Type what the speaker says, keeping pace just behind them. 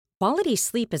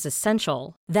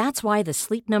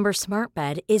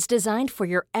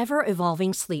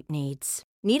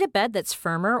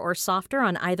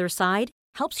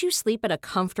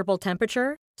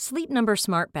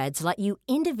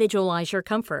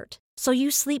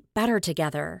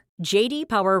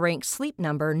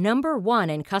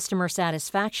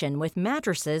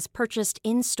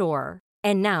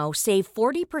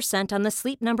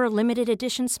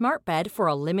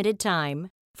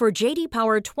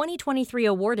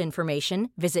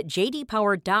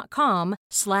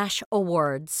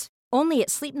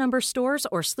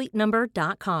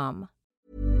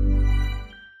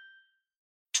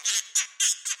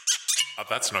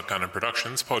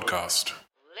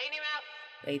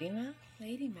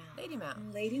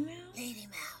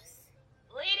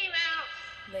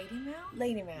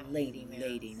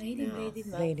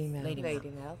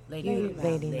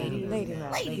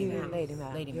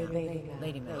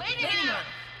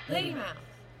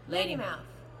Lady Mouth.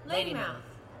 Lady Mouth.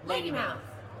 Lady Mouth.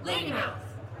 Lady Mouth.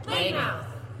 Lady Mouth.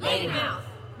 Lady Mouth.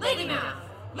 Lady Mouth.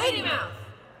 Lady Mouth.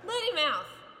 Lady Mouth.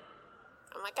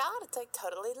 Oh my God, it's like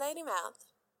totally Lady Mouth.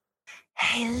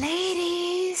 Hey,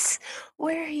 ladies.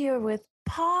 We're here with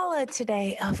Paula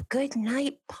today of Good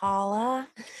Night, Paula.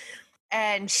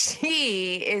 And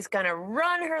she is going to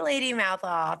run her lady mouth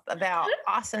off about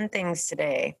awesome things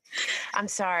today. I'm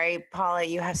sorry, Paula,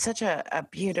 you have such a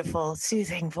beautiful,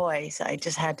 soothing voice. I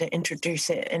just had to introduce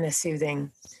it in a soothing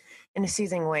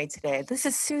way today. This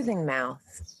is Soothing Mouth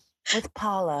with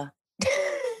Paula.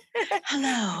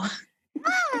 Hello.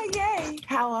 Yay.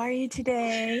 How are you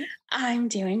today? I'm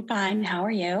doing fine. How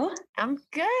are you? I'm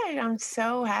good. I'm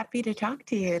so happy to talk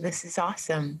to you. This is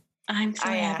awesome. I'm so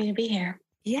happy to be here.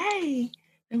 Yay.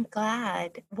 I'm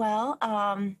glad. Well,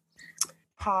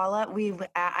 Paula,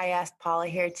 I asked Paula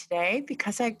here today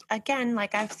because again,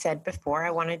 like I've said before, I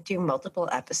want to do multiple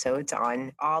episodes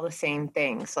on all the same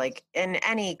things, like in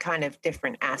any kind of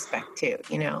different aspect too,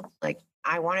 like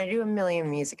I want to do a million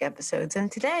music episodes.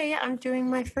 And today I'm doing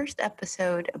my first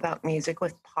episode about music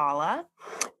with Paula,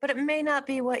 but it may not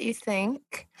be what you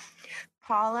think.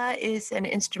 Paula is an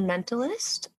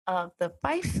instrumentalist of the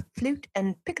fife, flute,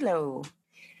 and piccolo.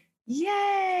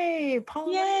 Yay!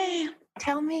 Paula, Yay!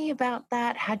 Tell me about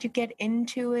that. How'd you get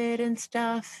into it and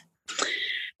stuff?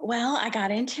 Well, I got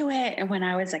into it when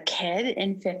I was a kid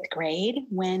in 5th grade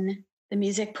when the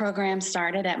music program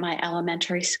started at my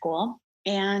elementary school.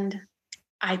 And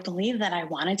I believe that I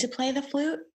wanted to play the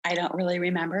flute. I don't really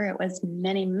remember. It was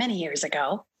many, many years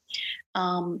ago.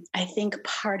 I think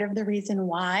part of the reason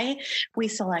why we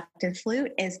selected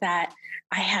flute is that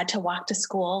I had to walk to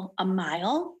school a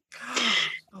mile.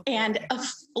 Okay. And a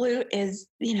flute is,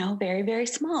 very, very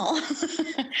small.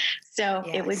 So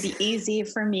It would be easy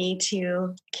for me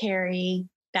to carry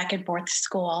back and forth to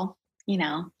school,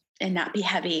 and not be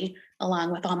heavy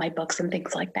along with all my books and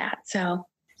things like that. So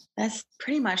that's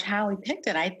pretty much how we picked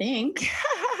it, I think.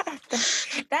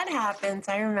 That happens.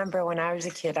 I remember when I was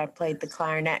a kid, I played the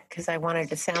clarinet because I wanted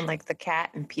to sound like the cat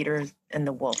and Peter and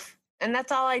the wolf. And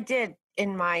that's all I did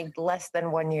in my less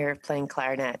than 1 year of playing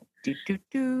clarinet. Do, do,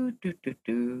 do, do, do,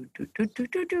 do, do, do, do,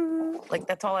 do, do. Like,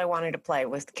 that's all I wanted to play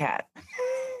was the cat.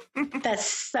 That's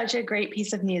such a great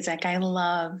piece of music. I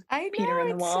love Peter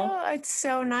and the Wolf. It's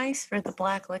so nice for the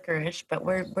black licorice, but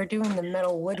we're doing the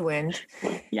metal woodwind.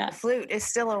 Yeah. The flute is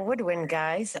still a woodwind,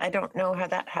 guys. I don't know how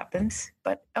that happens,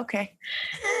 but okay.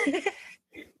 Well,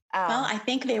 I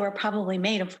think they were probably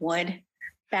made of wood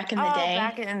back in the day.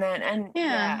 Back in that, and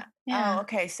yeah. Oh,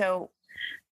 okay. So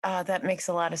that makes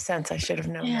a lot of sense. I should have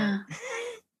known that.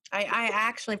 I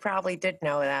actually probably did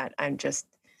know that. I'm just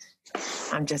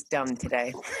dumb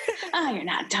today. Oh, you're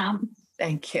not dumb.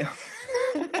 Thank you.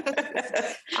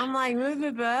 I'm like,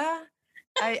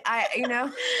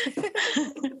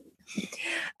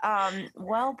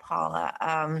 well,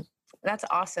 Paula, that's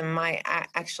awesome. My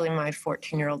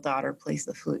 14-year-old daughter plays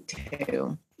the flute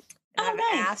too. And I've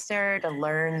asked her to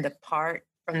learn the part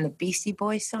from the Beastie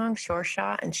Boys song, Sure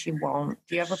Shot, and she won't.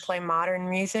 Do you ever play modern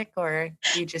music or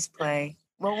do you just play?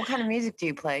 Well, what kind of music do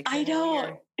you play? I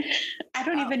don't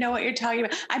even know what you're talking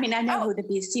about. I mean, I know who the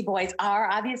Beastie Boys are,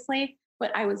 obviously,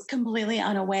 but I was completely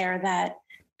unaware that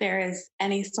there is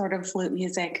any sort of flute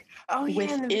music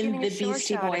within the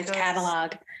Beastie Boys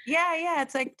catalog. Yeah.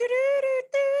 It's like,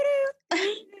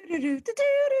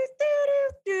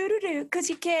 because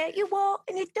you can't, you won't,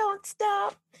 and you don't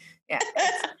stop. Yeah.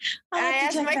 I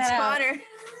asked my daughter,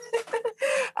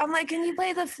 I'm like, can you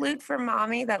play the flute for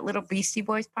mommy, that little Beastie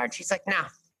Boys part? She's like, no.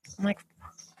 I'm like,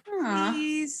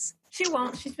 please. She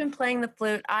won't. She's been playing the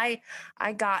flute. I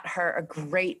got her a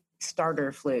great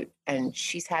starter flute, and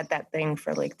she's had that thing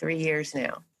for like 3 years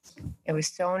now. It was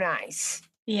so nice.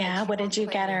 Yeah. What did you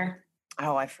get her?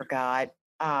 Oh, I forgot.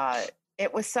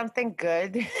 It was something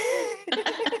good.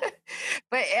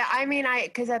 But I mean,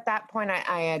 because at that point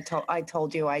I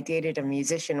told you I dated a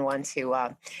musician once who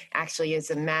actually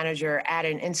is a manager at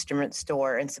an instrument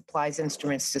store and supplies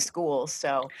instruments to schools.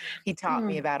 So he taught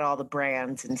me about all the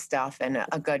brands and stuff, and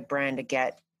a good brand to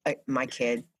get my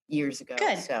kid years ago.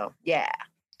 Good. So yeah,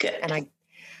 good. And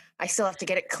I still have to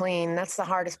get it clean. That's the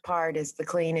hardest part, is the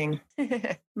cleaning.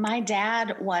 My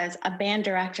dad was a band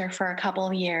director for a couple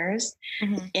of years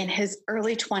in his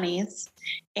early 20s,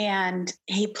 and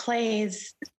he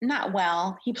plays not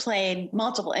well. He played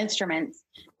multiple instruments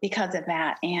because of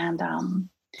that. And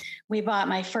we bought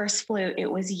my first flute.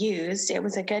 It was used. It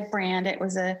was a good brand. It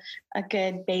was a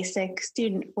good basic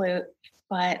student flute,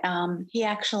 but he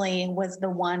actually was the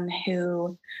one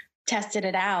who tested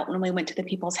it out when we went to the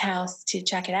people's house to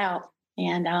check it out.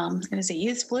 And it was a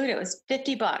used flute. It was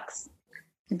 $50.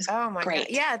 It was great. God.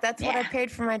 Yeah, that's what I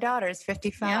paid for my daughter's,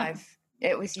 $55.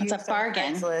 It was used. It's a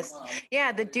bargain.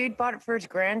 Yeah, the dude bought it for his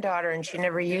granddaughter and she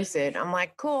never used it. I'm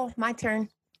like, cool, my turn.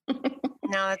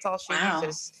 Now that's all she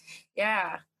uses.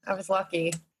 Yeah, I was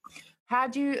lucky.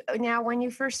 Now when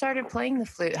you first started playing the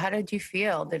flute, how did you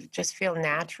feel? Did it just feel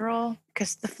natural?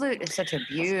 Because the flute is such a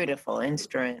beautiful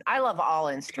instrument. I love all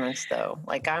instruments though.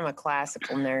 Like, I'm a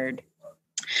classical nerd.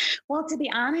 Well, to be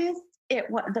honest,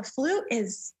 the flute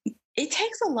it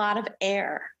takes a lot of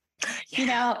air. Yeah. You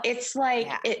know, it's like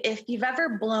if you've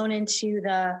ever blown into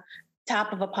the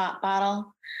top of a pop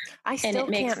bottle, I still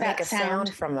can't make a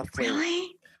sound from the flute.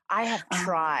 Really? I have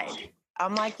tried.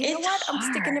 I'm like, you know what? Hard.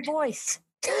 I'm sticking to voice.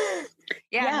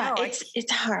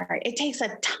 It's hard. It takes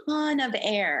a ton of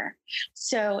air.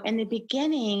 So in the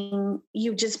beginning,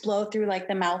 you just blow through like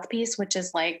the mouthpiece, which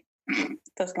is like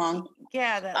this long.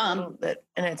 Yeah, that little bit,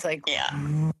 and it's like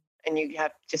and you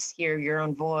have to just hear your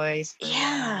own voice.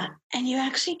 Yeah, and you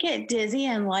actually get dizzy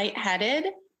and lightheaded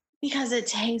because it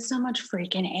takes so much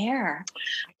freaking air.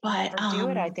 But do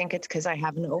it. I think it's because I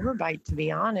have an overbite, to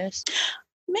be honest.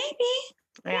 Maybe.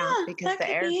 Yeah, because the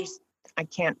air I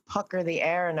can't pucker the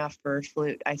air enough for a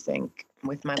flute, I think,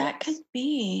 with my lips. That could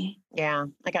be. Yeah,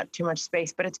 I got too much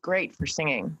space, but it's great for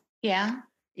singing. Yeah.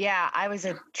 Yeah, I was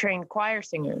a trained choir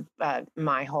singer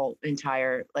my whole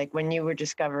entire, like when you were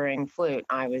discovering flute,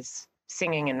 I was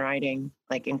singing and writing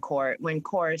like in chorus. When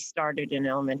chorus started in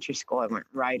elementary school, I went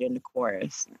right into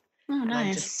chorus. Oh, nice. And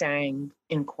I just sang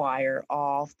in choir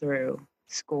all through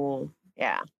school.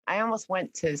 Yeah, I almost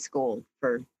went to school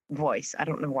for voice. I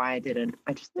don't know why I didn't.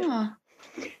 I just didn't.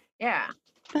 Yeah.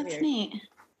 That's weird. Neat.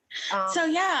 So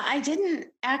I didn't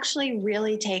actually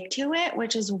really take to it,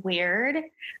 which is weird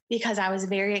because I was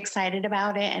very excited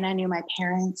about it and I knew my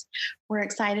parents were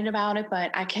excited about it,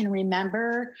 but I can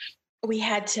remember we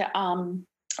had to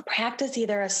practice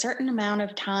either a certain amount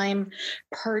of time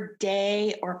per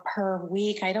day or per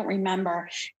week. I don't remember.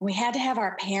 We had to have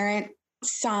our parent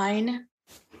sign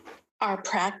our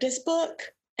practice book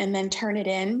and then turn it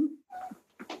in.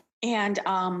 And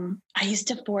I used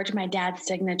to forge my dad's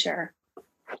signature.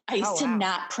 I used to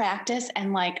not practice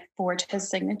and like forge his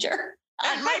signature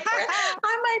on my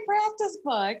practice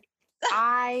book.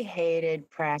 I hated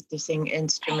practicing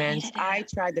instruments. I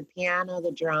tried the piano,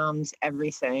 the drums,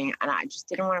 everything, and I just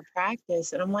didn't want to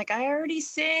practice. And I'm like, I already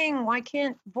sing. Why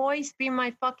can't voice be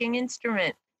my fucking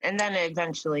instrument? And then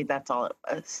eventually that's all it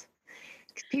was.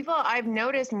 People, I've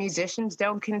noticed musicians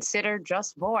don't consider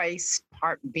just voice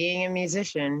part being a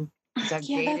musician.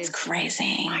 That's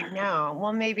crazy. I know.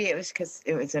 Well, maybe it was because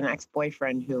it was an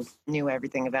ex-boyfriend who knew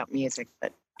everything about music,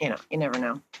 but you never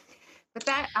know. But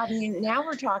now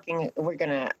we're going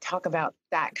to talk about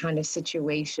that kind of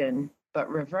situation, but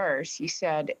reverse. You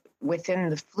said within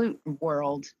the flute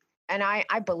world, and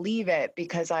I believe it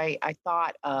because I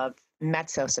thought of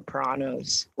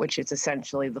mezzo-sopranos, which is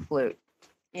essentially the flute.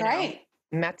 Right.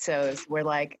 Mezzos were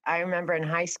like, I remember in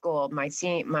high school,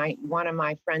 one of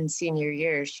my friend's senior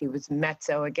years, she was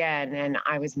mezzo again, and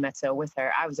I was mezzo with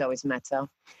her. I was always mezzo.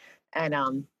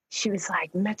 And she was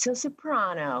like,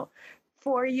 mezzo-soprano,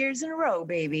 4 years in a row,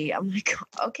 baby. I'm like,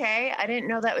 okay. I didn't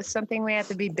know that was something we had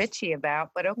to be bitchy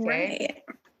about, but okay. Right.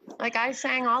 Like, I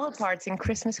sang all the parts in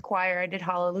Christmas choir. I did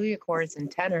Hallelujah chorus and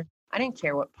tenor. I didn't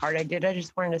care what part I did. I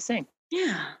just wanted to sing.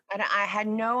 Yeah. And I had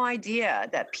no idea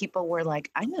that people were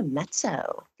like, I'm a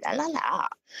mezzo, la la la.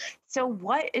 So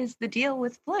what is the deal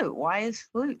with flute? Why is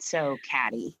flute so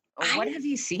catty? Or what have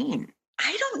you seen?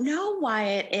 I don't know why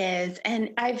it is. And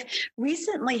I've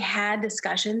recently had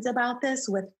discussions about this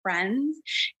with friends.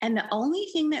 And the only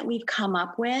thing that we've come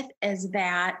up with is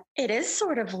that it is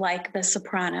sort of like the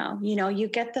soprano. You know, you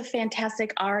get the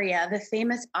fantastic aria, the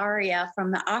famous aria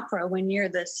from the opera when you're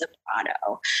the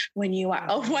soprano. When you are,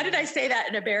 oh, why did I say that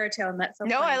in a baritone? That's so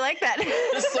No, funny. I like that.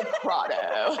 The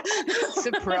soprano.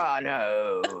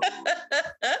 Soprano.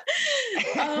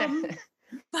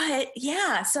 But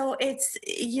yeah, so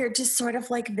you're just sort of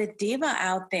like the diva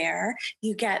out there.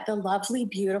 You get the lovely,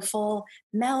 beautiful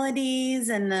melodies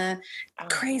and the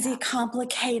crazy,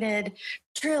 complicated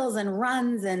trills and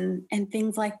runs and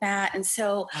things like that. And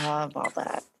so I love all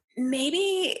that.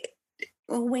 Maybe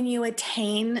when you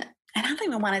attain, I don't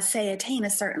even want to say attain a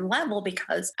certain level,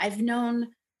 because I've known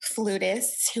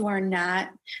flutists who are not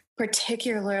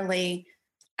particularly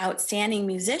outstanding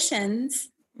musicians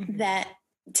that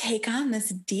take on this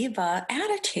diva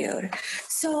attitude.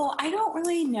 So I don't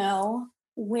really know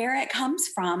where it comes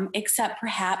from, except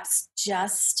perhaps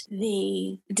just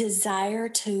the desire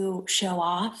to show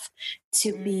off,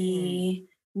 to be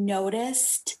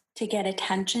noticed, to get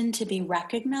attention, to be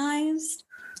recognized.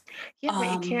 Yeah,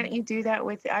 but can't you do that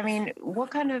with, I mean,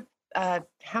 what kind of,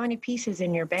 how many pieces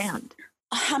in your band?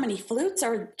 How many flutes,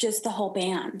 or just the whole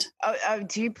band?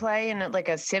 Do you play in like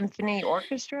a symphony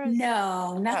orchestra?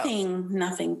 No,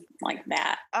 nothing like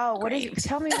that. Oh,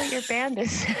 tell me what your band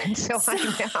is so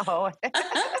I know.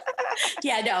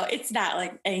 Yeah, no, it's not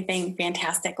like anything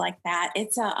fantastic like that.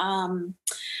 It's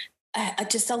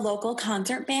just a local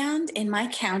concert band in my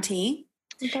county.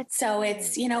 So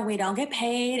it's, you know, we don't get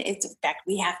paid. It's, in fact,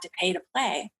 we have to pay to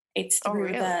play. It's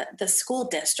through the school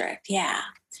district. Yeah.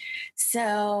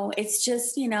 So it's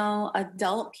just, you know,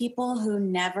 adult band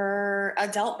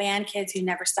kids who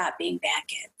never stop being band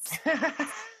kids.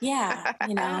 Yeah.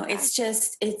 You know, it's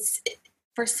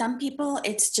for some people,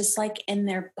 it's just like in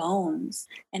their bones.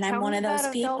 And I'm one of those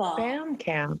people. Adult band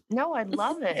camp. No, I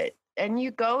love it. And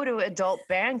you go to adult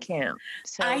band camp.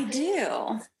 So I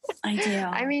do.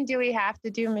 I mean, do we have to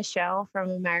do Michelle from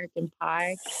American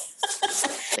Pie?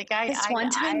 Like I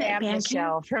am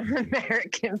Michelle from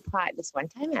American Pie. This one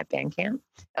time at band camp.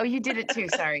 Oh, you did it too.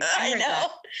 Sorry. I know.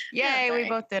 That. Yay, we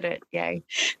both did it. Yay.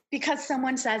 Because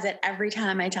someone says it every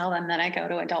time I tell them that I go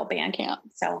to adult band camp.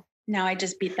 So now I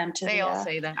just beat them to They all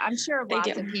say that. I'm sure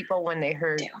lots of people, when they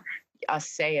heard us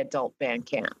say adult band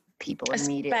camp, people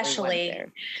immediately went there.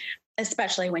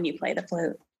 Especially when you play the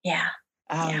flute. Yeah.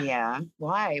 Oh, yeah.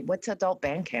 Why? What's adult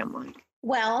band camp like?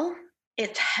 Well,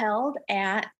 it's held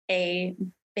at a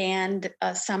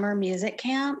summer music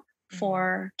camp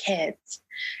for kids.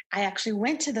 I actually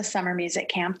went to the summer music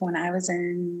camp when I was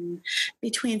in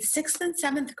between 6th and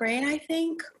 7th grade, I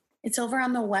think. It's over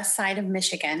on the west side of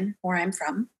Michigan, where I'm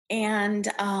from. And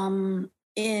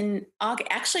in August,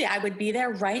 actually, I would be there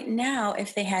right now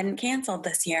if they hadn't canceled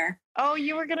this year. Oh,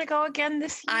 you were going to go again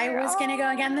this year? I was going to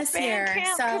go again this year.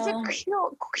 Camp, so it's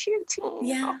a cute team.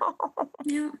 Yeah.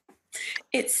 Yeah.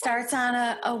 It starts on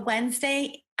a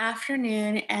Wednesday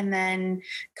afternoon and then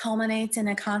culminates in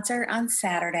a concert on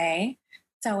Saturday.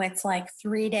 So it's like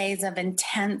 3 days of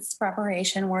intense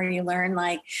preparation where you learn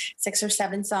like 6 or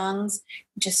 7 songs,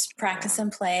 just practice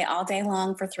and play all day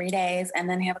long for 3 days, and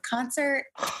then have a concert.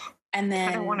 And then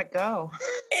I don't want to go.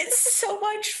 It's so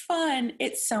much fun.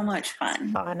 It's so much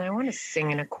fun. I want to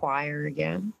sing in a choir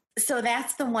again. So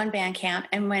that's the one band camp.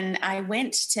 And when I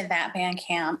went to that band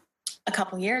camp a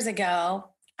couple years ago,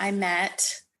 I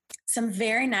met some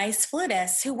very nice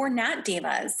flutists who were not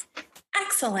divas,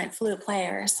 excellent flute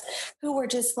players who were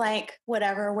just like,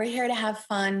 whatever, we're here to have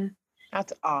fun.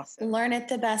 That's awesome. Learn it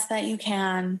the best that you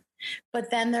can.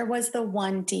 But then there was the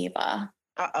one diva.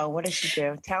 Uh-oh, what did she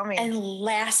do? Tell me. And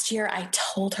last year I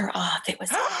told her off. It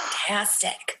was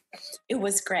fantastic. It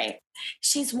was great.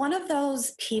 She's one of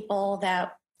those people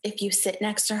that if you sit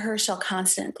next to her, she'll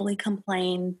constantly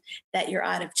complain that you're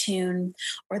out of tune,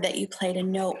 or that you played a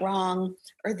note wrong,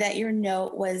 or that your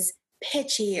note was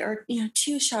pitchy, or, you know,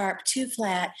 too sharp, too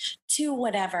flat, too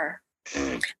whatever.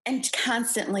 And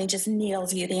constantly just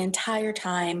needles you the entire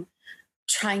time,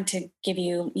 trying to give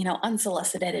you, you know,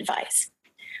 unsolicited advice.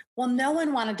 Well, no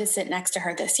one wanted to sit next to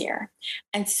her this year.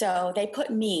 And so they put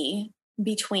me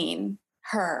between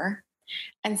her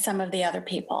and some of the other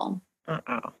people.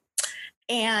 Uh-oh.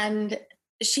 And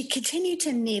she continued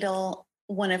to needle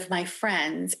one of my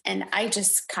friends, and I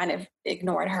just kind of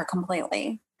ignored her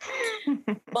completely.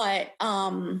 But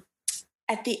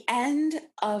at the end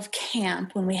of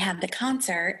camp, when we had the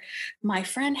concert, my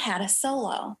friend had a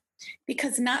solo,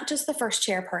 because not just the first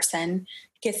chairperson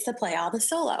gets to play all the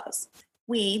solos.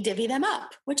 We divvy them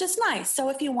up, which is nice. So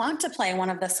if you want to play one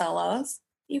of the solos,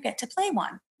 you get to play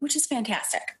one. which is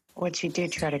fantastic. What'd she do?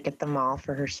 Try to get them all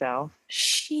for herself?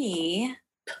 She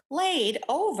played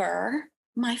over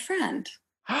my friend.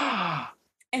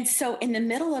 And so in the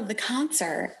middle of the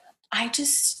concert, I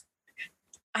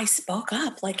spoke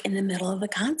up like in the middle of the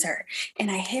concert,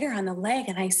 and I hit her on the leg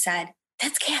and I said,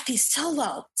 "That's Kathy's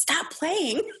solo. Stop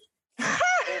playing."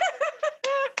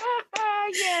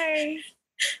 Yay.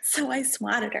 So I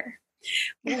swatted her.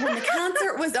 When the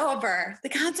concert was over,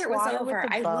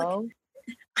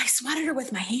 I swatted her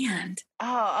with my hand. Oh,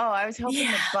 I was hoping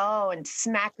to bow and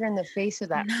smack her in the face with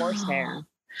that horsehair.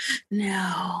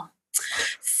 No.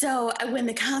 So when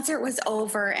the concert was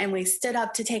over and we stood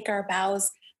up to take our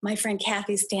bows, my friend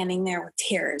Kathy's standing there with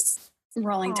tears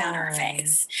rolling down her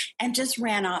face and just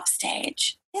ran off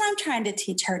stage. And I'm trying to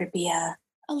teach her to be a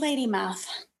lady mouth.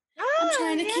 I'm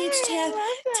trying to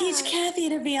teach Kathy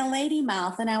to be a lady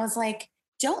mouth. And I was like,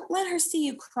 don't let her see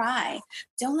you cry.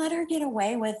 Don't let her get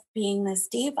away with being this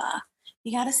diva.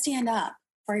 You got to stand up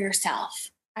for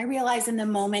yourself. I realized in the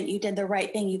moment you did the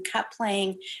right thing. You kept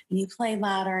playing and you played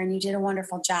louder and you did a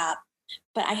wonderful job.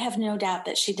 But I have no doubt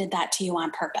that she did that to you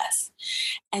on purpose.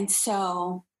 And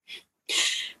so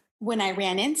when I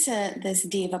ran into this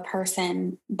diva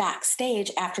person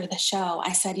backstage after the show,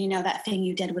 I said, that thing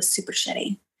you did was super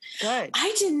shitty. Good.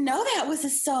 I didn't know that was a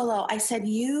solo. I said,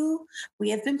 we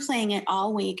have been playing it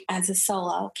all week as a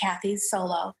solo, Kathy's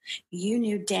solo. You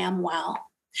knew damn well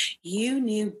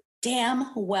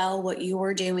what you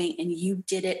were doing, and you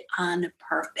did it on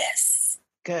purpose.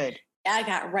 Good. I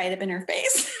got right up in her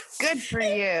face. Good for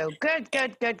you. Good.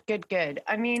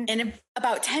 I mean, and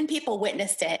about 10 people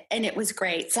witnessed it, and it was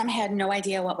great. Some had no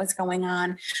idea what was going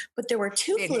on, but there were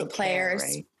two flute players.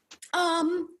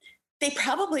 Right? They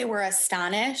probably were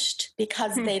astonished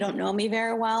because they don't know me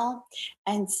very well.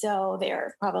 And so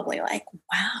they're probably like,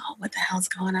 wow, what the hell's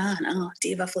going on? Oh,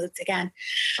 diva flutes again.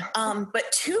 But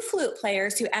two flute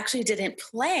players who actually didn't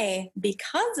play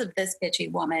because of this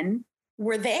bitchy woman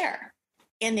were there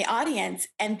in the audience,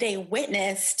 and they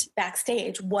witnessed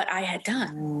backstage what I had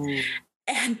done. Ooh.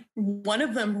 And one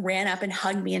of them ran up and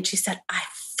hugged me and she said, "I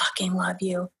fucking love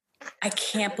you. I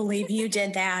can't believe you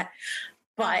did that.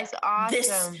 But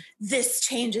awesome. This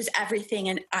changes everything,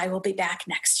 and I will be back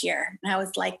next year." And I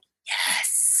was like,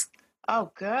 yes. Oh,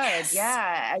 good. Yes.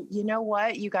 Yeah. You know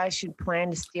what? You guys should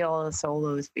plan to steal all the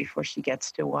solos before she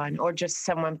gets to one, or just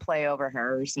someone play over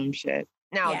her or some shit.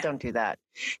 No, Don't do that.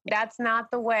 That's not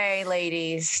the way,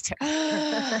 ladies.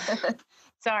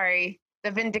 Sorry.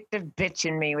 The vindictive bitch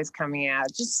in me was coming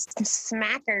out. Just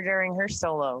smack her during her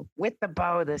solo with the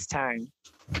bow this time.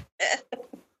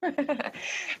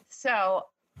 So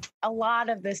a lot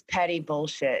of this petty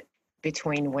bullshit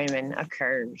between women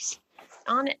occurs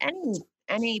on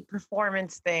any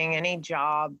performance thing, any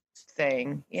job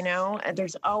thing, and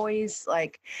there's always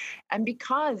and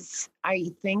because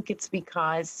I think it's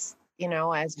because,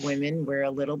 as women, we're a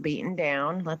little beaten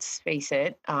down, let's face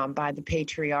it, by the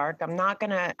patriarch. I'm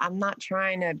not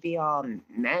trying to be all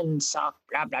men suck,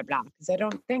 blah, blah, blah, because I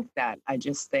don't think that. I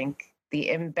just think the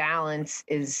imbalance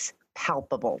is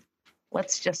palpable.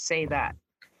 Let's just say that.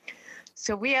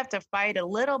 So we have to fight a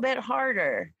little bit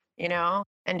harder,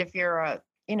 and if you're a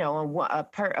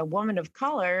woman of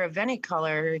color, of any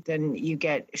color, then you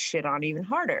get shit on even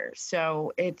harder.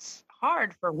 So it's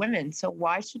hard for women. So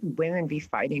why should women be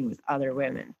fighting with other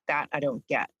women? That I don't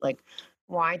get.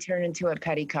 Why turn into a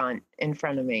petty cunt in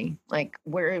front of me?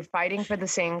 We're fighting for the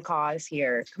same cause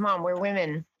here. Come on, we're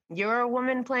women. You're a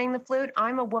woman playing the flute.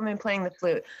 I'm a woman playing the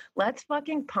flute. Let's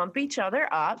fucking pump each other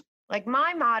up.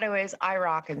 My motto is, I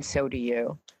rock and so do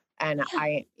you. And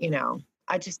I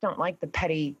just don't like the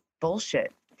petty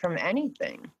bullshit from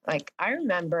anything. I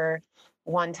remember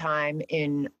one time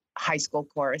in high school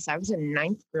chorus, I was in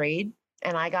 9th grade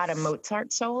and I got a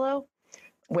Mozart solo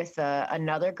with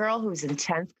another girl who's in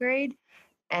 10th grade,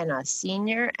 and a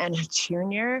senior and a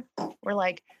junior were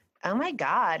like, "Oh my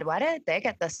God, why did they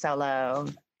get the solo?"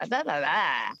 Blah, blah,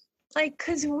 blah.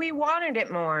 Because we wanted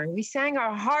it more. We sang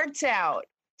our hearts out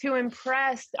to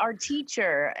impress our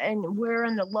teacher, and we're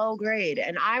in the low grade.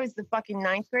 And I was the fucking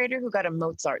 9th grader who got a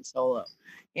Mozart solo,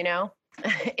 in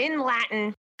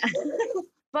Latin.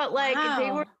 But wow.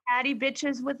 They were catty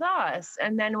bitches with us.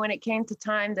 And then when it came to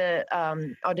time to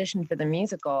audition for the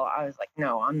musical, I was like,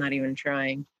 no, I'm not even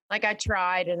trying. I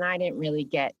tried and I didn't really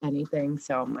get anything.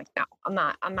 So I'm like, no,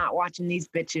 I'm not watching these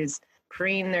bitches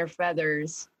preen their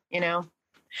feathers,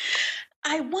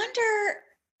 I wonder,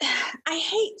 I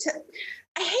hate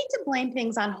to blame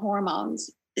things on hormones.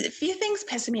 A few things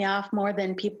piss me off more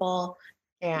than people,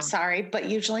 sorry, but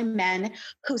usually men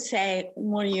who say,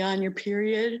 "What, are you on your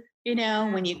period?"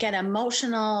 when you get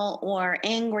emotional or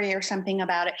angry or something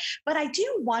about it. But I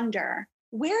do wonder,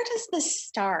 where does this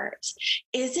start?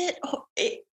 Is it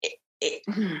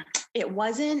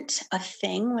wasn't a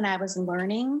thing when I was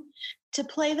learning to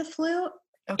play the flute.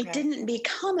 Okay. It didn't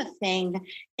become a thing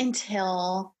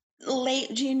until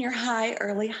late junior high,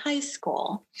 early high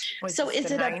school. So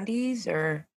is it the 90s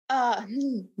or?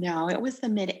 No, it was the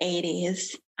mid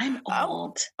 80s. I'm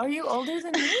old. Are you older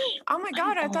than me? Oh my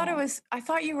God. I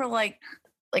thought you were like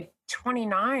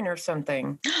 29 or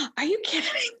something. Are you kidding?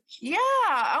 Yeah.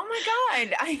 Oh my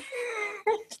God.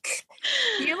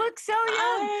 You look so young.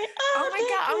 Oh my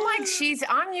God.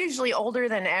 I'm usually older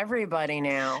than everybody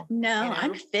now. No,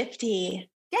 I'm 50.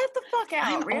 Get the fuck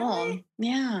out. I'm really? Old.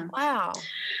 Yeah. Wow.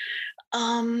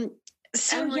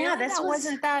 So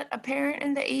wasn't that apparent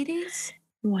in the 80s?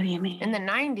 What do you mean? In the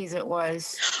 90s it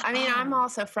was. I mean, I'm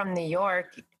also from New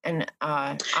York, and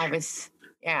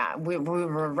we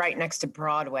were right next to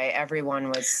Broadway. Everyone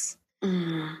was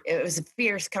it was a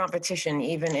fierce competition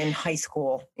even in high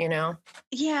school,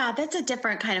 Yeah, that's a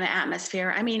different kind of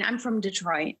atmosphere. I mean, I'm from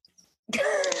Detroit.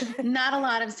 Not a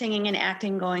lot of singing and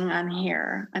acting going on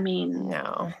here. I mean,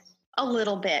 no. A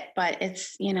little bit, but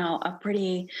it's, a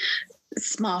pretty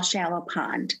small, shallow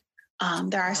pond.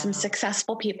 There are some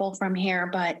successful people from here,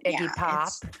 but Iggy Pop.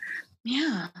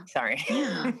 Yeah. Sorry.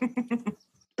 Yeah.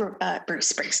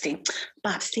 Bruce Springsteen,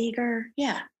 Bob Seger.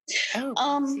 Yeah. Oh,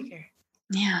 Bob Seger.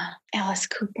 Yeah. Alice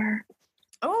Cooper.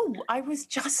 Oh, I was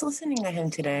just listening to him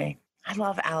today. I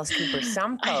love Alice Cooper.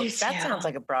 Some folks, that sounds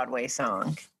like a Broadway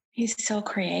song. He's so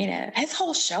creative. His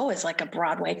whole show is like a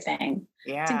Broadway thing.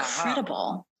 Yeah. It's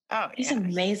incredible. Oh, he's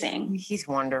amazing. He's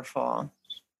wonderful.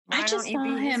 I just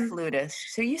saw him. Flutist.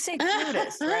 So you say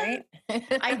flutist, right?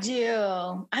 I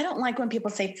do. I don't like when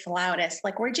people say flautist.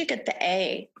 Like, where'd you get the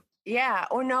A? Yeah.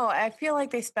 Or no, I feel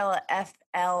like they spell it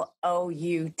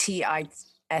FLOUTIST,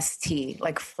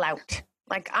 like flout.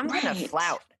 Like, I'm going to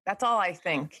flout. That's all I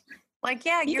think. Like,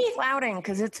 yeah, maybe you're flouting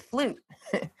because it's flute.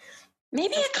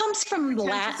 Maybe it comes from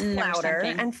Latin or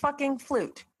something. And fucking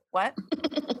flute. What?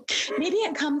 Maybe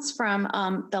it comes from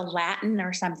the Latin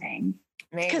or something.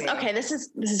 Maybe. Because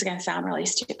this is going to sound really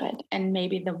stupid, and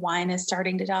maybe the wine is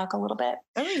starting to talk a little bit.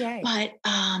 Oh yeah. But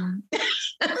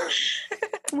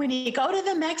when you go to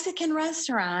the Mexican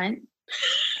restaurant,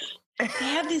 they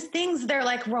have these things. They're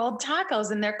like rolled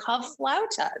tacos, and they're called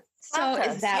flautas. So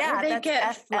is that where they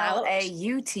get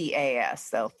FLAUTAS?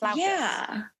 Though flautas.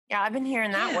 Yeah. Yeah, I've been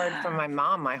hearing that word from my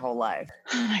mom my whole life.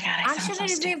 Oh my God, I should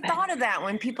have even thought of that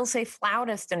when people say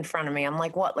flautist in front of me. I'm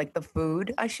like, what, like the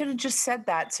food? I should have just said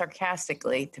that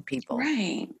sarcastically to people.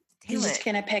 Right. You're just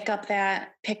gonna pick up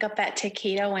that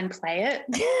taquito and play it.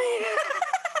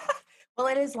 Well,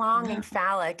 it is long and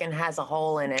phallic and has a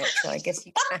hole in it, so I guess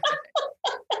you can.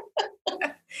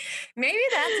 Maybe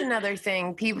that's another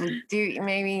thing people do.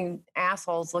 Maybe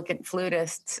assholes look at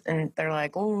flutists and they're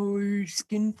like, "Oh,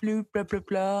 skin flute, blah blah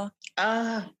blah."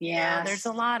 Yeah. There's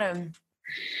a lot of,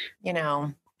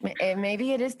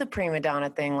 maybe it is the prima donna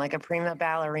thing, like a prima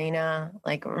ballerina.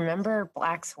 Like, remember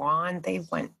Black Swan?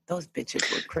 Those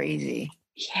bitches were crazy.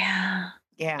 Yeah.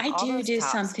 Yeah, I do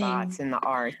something spots in the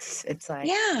arts. It's like,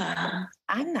 yeah,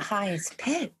 I'm the highest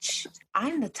pitch.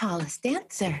 I'm the tallest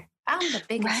dancer. I'm the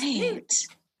biggest flute.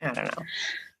 I don't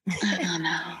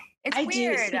know. It's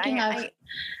weird. I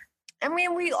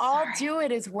mean, we all do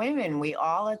it as women. We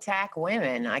all attack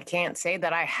women. I can't say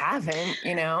that I haven't,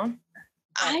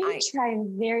 I try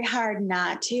very hard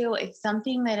not to. It's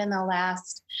something that in the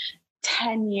last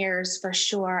 10 years, for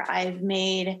sure, I've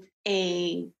made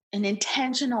an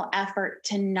intentional effort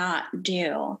to not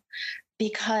do,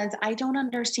 because I don't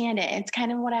understand it. It's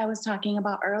kind of what I was talking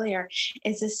about earlier.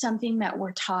 Is this something that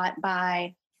we're taught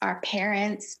by our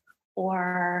parents,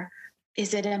 or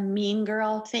is it a mean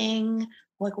girl thing?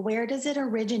 Like, where does it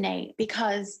originate?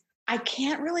 Because I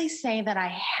can't really say that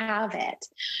I have it.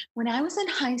 When I was in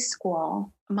high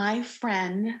school, my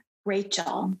friend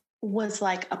Rachel was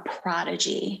like a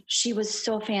prodigy. She was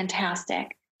so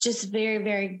fantastic, just very,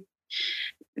 very,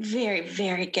 very,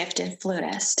 very gifted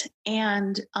flutist.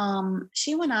 And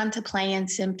she went on to play in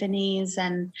symphonies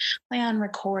and play on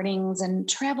recordings and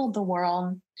traveled the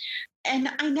world. And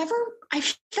I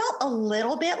felt a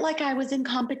little bit like I was in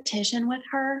competition with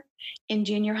her in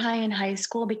junior high and high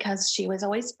school, because she was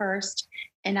always first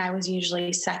and I was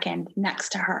usually second next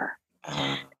to her.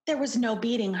 There was no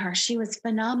beating her. She was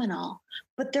phenomenal.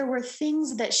 But there were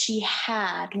things that she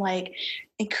had, like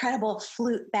incredible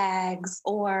flute bags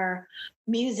or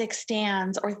music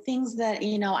stands, or things that,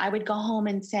 I would go home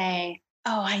and say,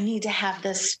 oh, I need to have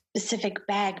this specific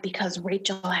bag because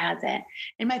Rachel has it.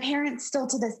 And my parents still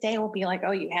to this day will be like,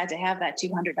 oh, you had to have that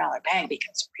 $200 bag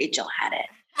because Rachel had it.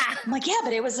 I'm like, yeah,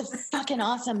 but it was a fucking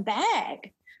awesome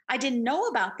bag. I didn't know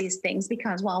about these things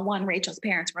because, well, one, Rachel's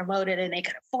parents were loaded and they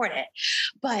could afford it.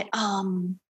 But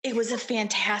it was a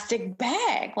fantastic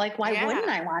bag. Like, why wouldn't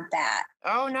I want that?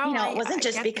 Oh, no. It wasn't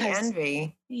just because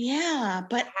envy. Yeah,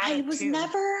 but I was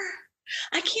never,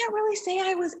 I can't really say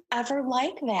I was ever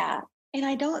like that. And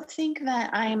I don't think that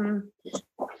I'm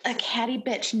a catty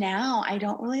bitch now. I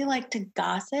don't really like to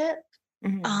gossip.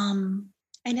 Mm-hmm.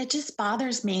 And it just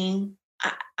bothers me.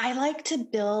 I like to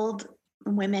build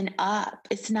women up.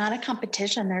 It's not a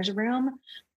competition. There's room.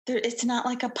 It's not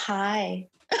like a pie.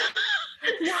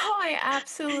 No, I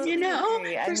absolutely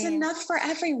agree. There's enough for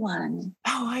everyone.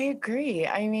 Oh, I agree.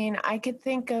 I mean, I could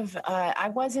think of, I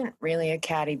wasn't really a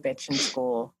catty bitch in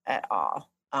school at all.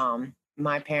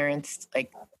 My parents,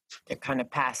 they're kind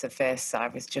of pacifists. I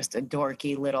was just a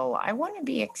dorky little, I want to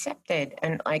be accepted.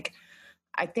 And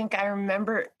I think I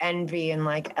remember envy in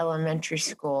elementary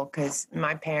school because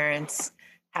my parents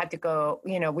had to go,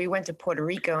 we went to Puerto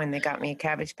Rico and they got me a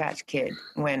Cabbage Patch Kid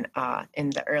when in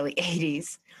the early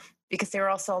 80s because they were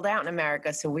all sold out in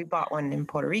America. So we bought one in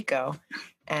Puerto Rico.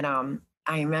 And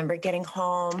I remember getting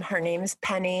home. Her name is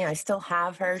Penny. I still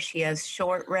have her. She has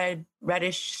short,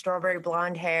 reddish, strawberry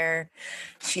blonde hair.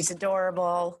 She's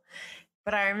adorable.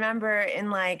 But I remember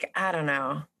in I don't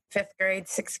know, 5th grade,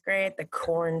 6th grade, the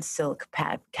corn silk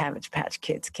Cabbage Patch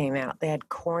Kids came out. They had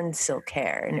corn silk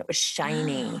hair and it was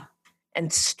shiny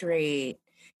and straight,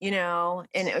 and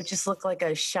it would just look like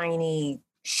a shiny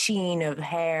sheen of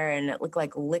hair and it looked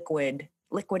like liquid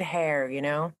hair,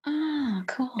 Oh,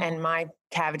 cool. And my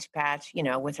Cabbage Patch,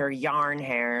 with her yarn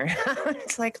hair,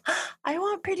 it's like, I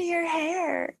want prettier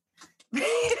hair.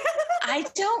 I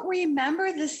don't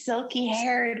remember the silky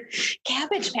haired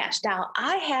Cabbage Patch doll.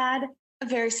 I had a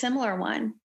very similar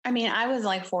one. I mean, I was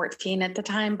 14 at the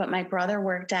time, but my brother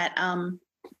worked at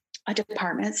a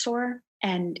department store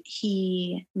and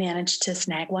he managed to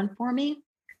snag one for me,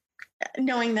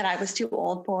 knowing that I was too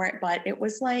old for it. But it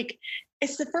was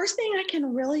it's the first thing I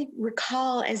can really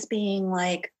recall as being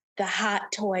the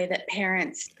hot toy that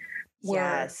parents were.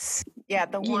 Yes. Yeah.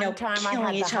 The one time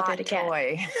I had the hot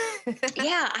toy.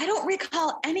 Yeah. I don't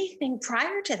recall anything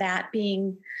prior to that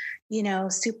being,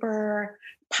 super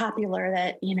popular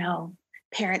that,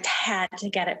 parents had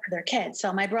to get it for their kids.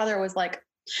 So my brother was like,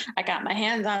 I got my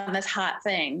hands on this hot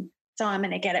thing, so I'm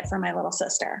going to get it for my little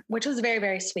sister, which was very,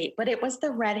 very sweet. But it was the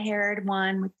red-haired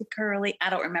one with the curly, I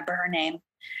don't remember her name.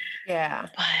 Yeah.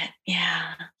 But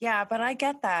yeah. Yeah, but I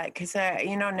get that because,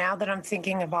 now that I'm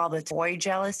thinking of all the toy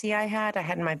jealousy I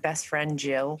had my best friend,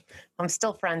 Jill. I'm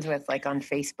still friends with on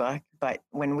Facebook, but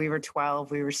when we were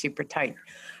 12, we were super tight.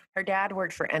 Her dad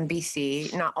worked for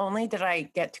NBC. Not only did I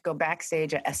get to go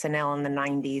backstage at SNL in the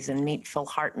 90s and meet Phil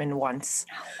Hartman once,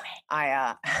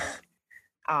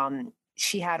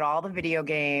 she had all the video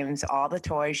games, all the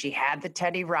toys. She had the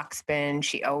Teddy Ruxpin.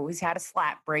 She always had a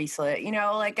slap bracelet.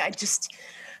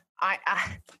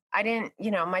 I didn't,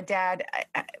 my dad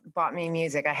bought me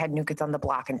music. I had New Kids on the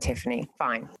Block and Tiffany.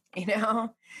 Fine,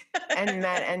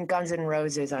 and Guns N'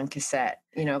 Roses on cassette,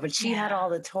 but she had all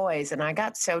the toys and I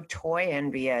got so toy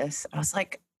envious. I was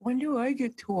like, when do I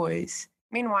get toys?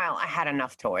 Meanwhile, I had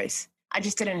enough toys. I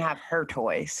just didn't have her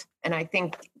toys. And I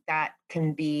think that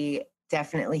can be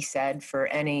definitely said for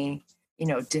any,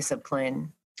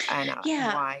 discipline and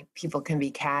why people can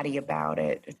be catty about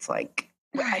it. It's right.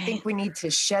 I think we need to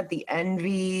shed the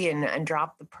envy and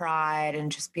drop the pride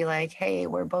and just be like, hey,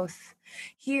 we're both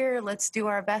here. Let's do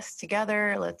our best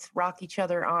together. Let's rock each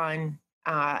other on.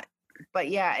 But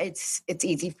yeah, it's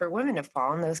easy for women to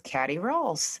fall in those catty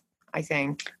roles, I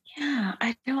think. Yeah,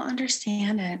 I don't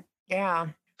understand it. Yeah.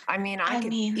 I mean, I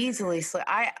could easily slip.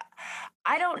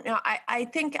 I don't know. I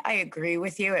think I agree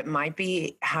with you. It might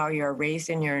be how you're raised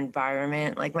in your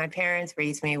environment. My parents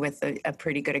raised me with a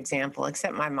pretty good example,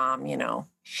 except my mom,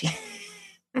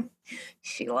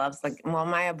 she loves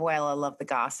my abuela loved the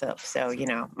gossip. So,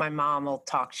 my mom will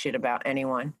talk shit about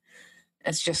anyone.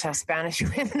 That's just how Spanish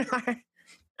women are.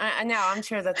 I know. I'm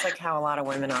sure that's how a lot of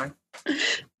women are.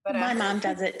 But my mom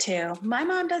does it too.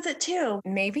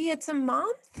 Maybe it's a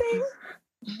mom thing.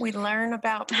 We learn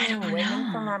about being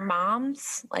women from our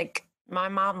moms. My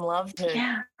mom loved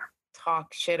to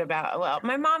talk shit about,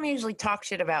 my mom usually talks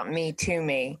shit about me to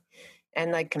me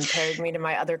and compared me to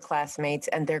my other classmates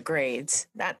and their grades.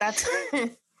 That's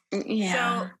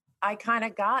yeah. So I kind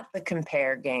of got the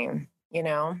compare game,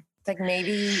 It's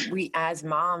maybe we as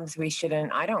moms,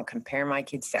 I don't compare my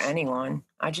kids to anyone.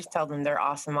 I just tell them they're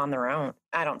awesome on their own.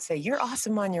 I don't say you're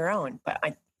awesome on your own, but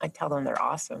I tell them they're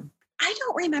awesome. I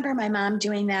don't remember my mom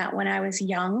doing that when I was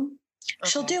young. Okay.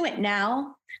 She'll do it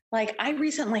now. Like I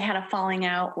recently had a falling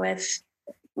out with,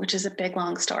 which is a big,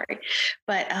 long story,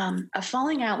 but a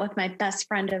falling out with my best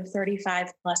friend of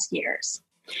 35 plus years.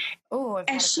 Oh,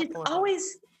 and she's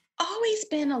always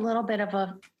been a little bit of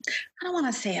a, I don't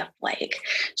want to say a flake.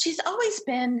 She's always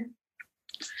been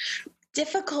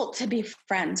difficult to be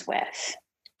friends with.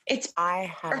 It's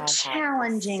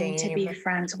challenging to be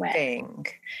friends with.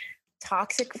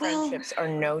 Toxic friendships are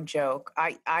no joke.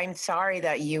 I'm sorry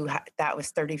that that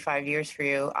was 35 years for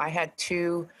you. I had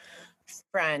two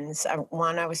friends.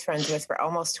 One I was friends with for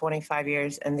almost 25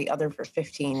 years and the other for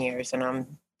 15 years. And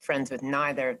I'm friends with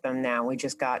neither of them now. We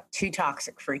just got too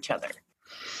toxic for each other.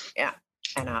 Yeah.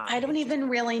 And I don't even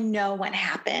really know what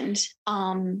happened.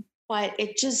 But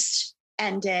it just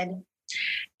ended.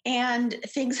 And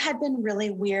things had been really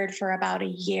weird for about a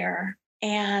year.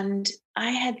 And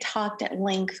I had talked at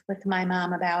length with my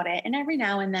mom about it. And every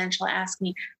now and then she'll ask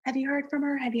me, have you heard from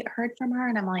her? Have you heard from her?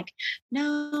 And I'm like,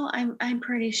 no, I'm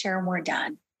pretty sure we're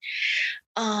done.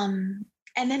 And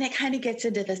then it kind of gets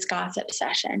into this gossip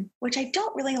session, which I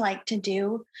don't really like to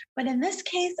do. But in this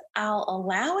case, I'll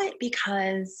allow it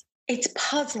because it's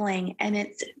puzzling and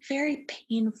it's very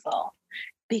painful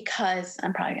because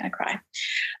I'm probably going to cry.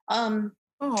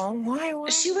 Oh, why?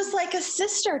 She was like a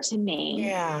sister to me.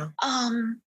 Yeah.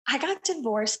 I got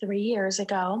divorced 3 years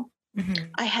ago. Mm-hmm.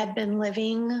 I had been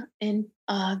living in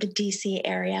the DC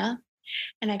area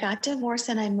and I got divorced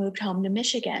and I moved home to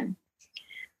Michigan.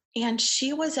 And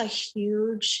she was a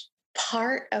huge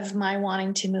part of my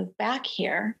wanting to move back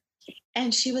here.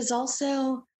 And she was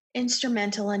also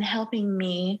instrumental in helping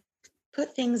me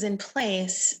put things in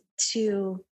place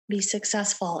to be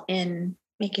successful in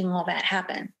making all that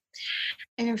happen.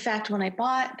 And in fact, when I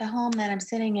bought the home that I'm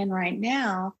sitting in right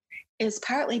now, is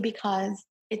partly because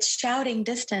it's shouting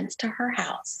distance to her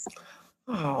house.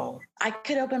 Oh. I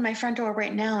could open my front door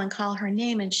right now and call her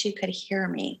name and she could hear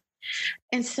me.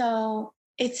 And so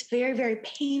it's very, very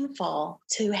painful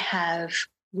to have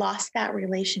lost that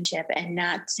relationship and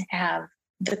not to have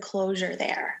the closure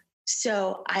there.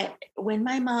 So when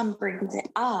my mom brings it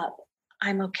up,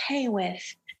 I'm okay with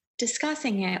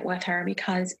discussing it with her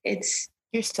because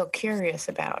you're still curious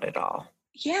about it all.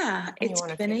 Yeah, it's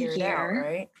been a year.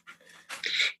 Right?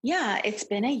 Yeah, it's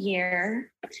been a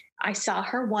year. I saw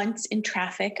her once in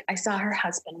traffic. I saw her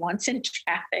husband once in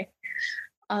traffic.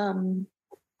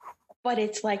 But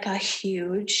it's like a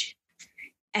huge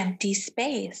empty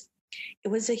space. It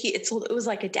was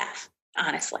like a death,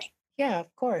 honestly. Yeah,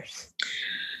 of course.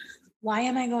 Why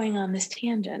am I going on this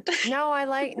tangent?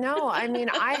 I mean,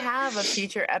 I have a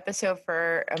future episode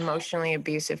for emotionally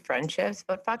abusive friendships,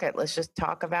 but fuck it. Let's just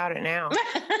talk about it now.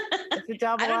 It's a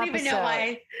double episode. I don't even know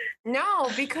why.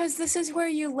 No, because this is where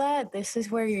this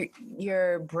is where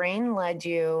your brain led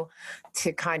you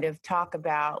to kind of talk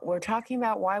about, we're talking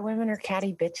about why women are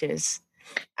catty bitches.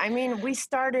 I mean, we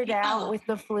started out with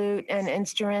the flute and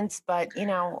instruments, but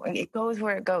it goes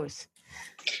where it goes.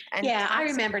 And yeah, I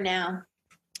remember now.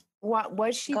 What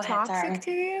was she toxic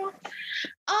to you?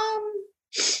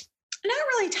 Not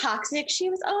really toxic.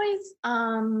 She was always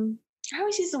I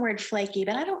always use the word flaky,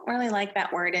 but I don't really like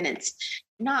that word and it's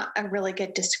not a really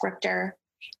good descriptor.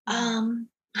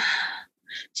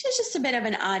 She's just a bit of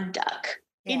an odd duck.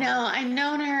 Yeah. I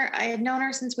had known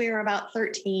her since we were about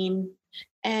 13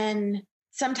 and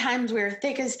sometimes we were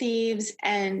thick as thieves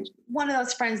and one of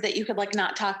those friends that you could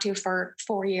not talk to for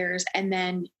 4 years and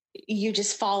then you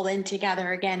just fall in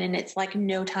together again and it's like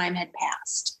no time had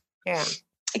passed. Yeah.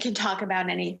 I can talk about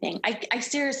anything. I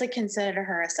seriously consider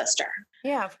her a sister.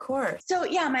 Yeah, of course. So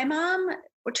yeah, my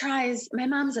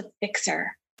mom's a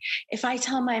fixer. If I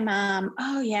tell my mom,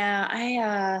 oh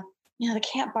yeah, the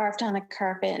cat barfed on the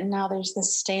carpet and now there's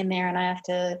this stain there and I have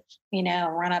to,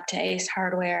 run up to Ace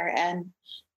Hardware and,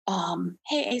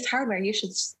 hey, Ace Hardware, you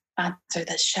should sponsor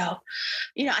this show.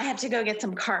 I have to go get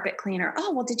some carpet cleaner.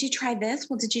 Oh, well, did you try this?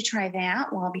 Well, did you try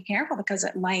that? Well, be careful because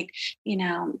it might,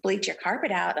 bleach your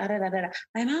carpet out. Da, da, da, da.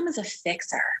 My mom is a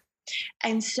fixer.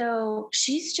 And so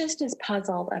she's just as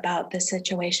puzzled about the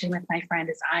situation with my friend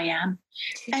as I am.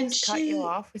 She just cut you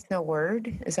off with no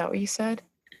word? Is that what you said?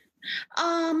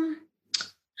 I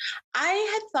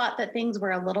had thought that things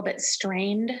were a little bit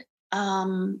strained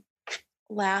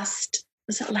last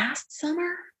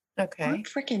summer? Okay. What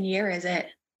freaking year is it?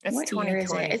 What 2020. year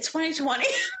is it? It's 2020.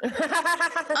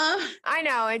 I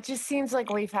know. It just seems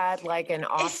like we've had an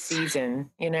off season,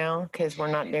 because we're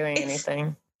not doing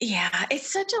anything. Yeah,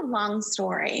 it's such a long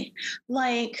story.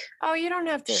 Oh, you don't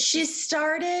have to. She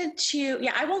started to,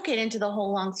 I won't get into the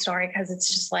whole long story because it's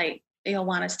just you'll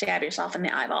want to stab yourself in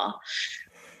the eyeball.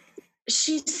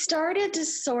 she started to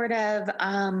sort of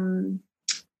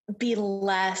be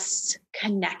less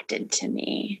connected to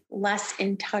me, less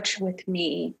in touch with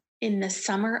me in the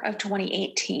summer of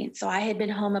 2018. So I had been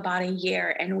home about a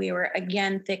year and we were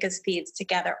again thick as thieves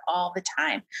together all the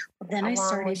time. Then I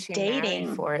started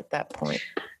dating for at that point.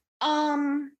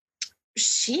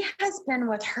 She has been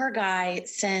with her guy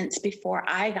since before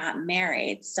I got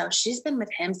married. So she's been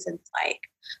with him since like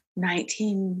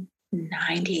 1992.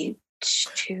 Maybe.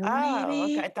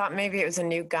 Okay. I thought maybe it was a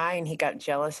new guy and he got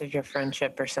jealous of your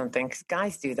friendship or something. Because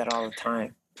guys do that all the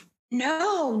time.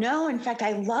 No. In fact,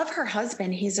 I love her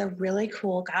husband. He's a really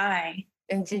cool guy.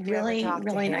 And did you really, ever talk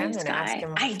really to him nice and guy. ask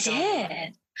him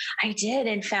I did.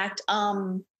 In fact,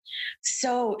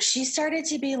 so she started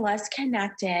to be less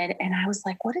connected and I was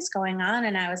like, what is going on?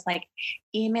 And I was like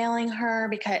emailing her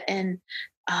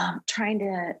trying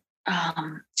to,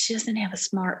 she doesn't have a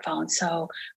smartphone. So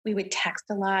we would text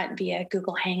a lot via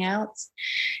Google Hangouts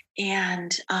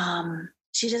and,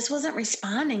 she just wasn't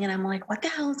responding. And I'm like, what the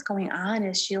hell is going on?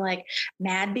 Is she like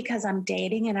mad because I'm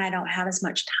dating and I don't have as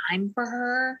much time for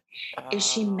her? Is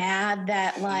she mad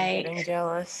that like getting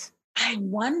jealous? I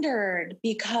wondered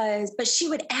but she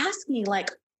would ask me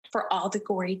like for all the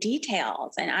gory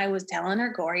details and I was telling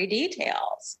her gory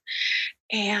details.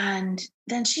 And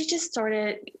then she just sort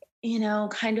of,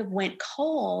 kind of went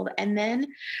cold. And then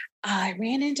I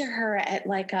ran into her at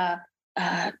like a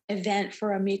event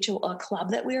for a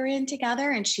club that we were in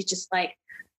together. And she just like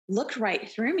looked right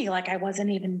through me like I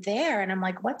wasn't even there. And I'm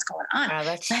like, what's going on? Oh,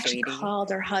 that's shady. She called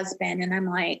her husband and I'm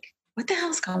like, what the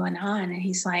hell's going on? And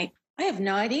he's like, I have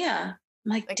no idea.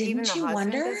 I'm like didn't you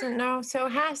wonder? Doesn't know. So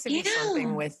it has to be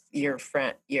something with your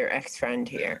ex-friend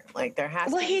here. Like there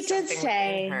has to be he did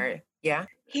say her. Yeah.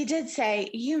 He did say,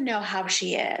 you know how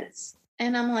she is.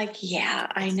 And I'm like, yeah,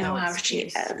 I know how she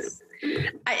is.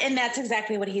 And that's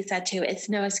exactly what he said too. It's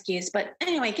no excuse. But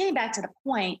anyway, getting back to the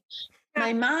point,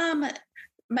 my mom,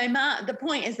 the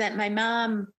point is that my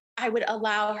mom, I would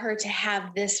allow her to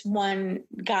have this one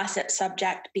gossip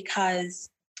subject because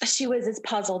she was as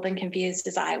puzzled and confused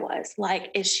as I was.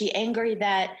 Like, is she angry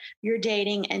that you're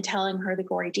dating and telling her the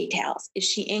gory details? Is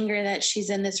she angry that she's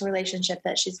in this relationship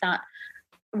that she's not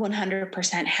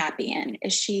 100% happy in?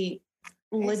 Is she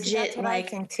legit? That's what I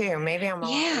think too. Maybe I'm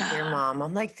along with your mom.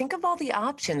 I'm like, think of all the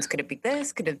options. Could it be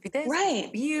this? Could it be this? Right. Could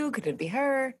it be you? Could it be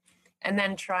her? And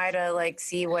then try to like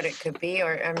see what it could be.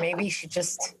 Or maybe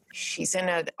she's in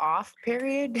an off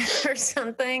period or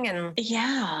something and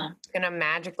gonna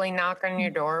magically knock on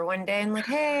your door one day and like,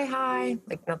 hey, hi.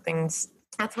 Like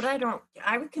that's what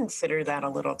I would consider that a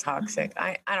little toxic.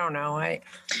 I don't know. I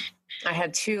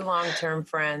had two long-term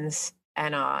friends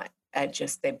and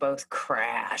they both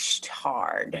crashed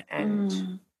hard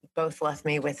and both left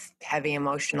me with heavy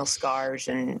emotional scars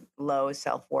and low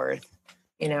self-worth,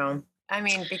 I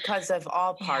mean, because of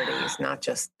all parties, not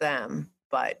just them,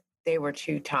 but they were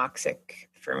too toxic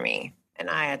for me. And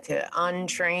I had to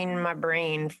untrain my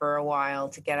brain for a while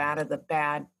to get out of the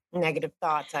bad negative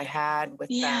thoughts I had with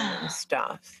them and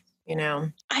stuff,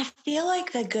 I feel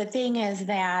like the good thing is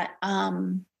that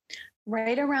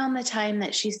right around the time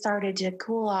that she started to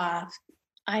cool off,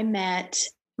 I met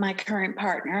my current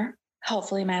partner,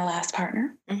 hopefully my last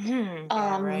partner.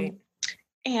 Mm-hmm. Right.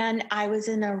 And I was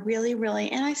in a really,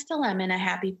 really, and I still am in a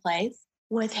happy place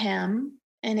with him.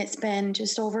 And it's been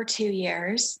just over 2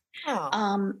 years.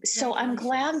 So I'm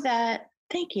glad that,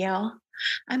 thank you.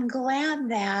 I'm glad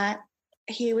that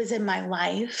he was in my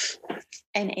life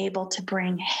and able to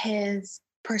bring his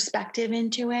perspective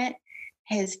into it,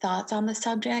 his thoughts on the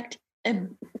subject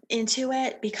into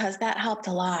it, because that helped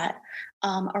a lot.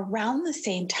 Around the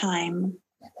same time,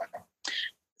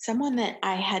 someone that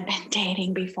I had been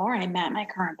dating before I met my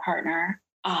current partner,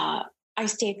 I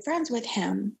stayed friends with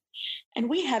him and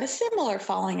we had a similar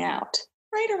falling out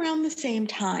right around the same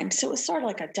time. So it was sort of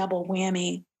like a double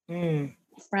whammy,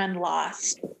 friend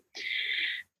loss.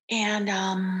 And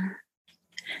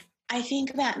I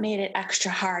think that made it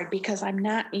extra hard because I'm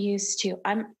not used to,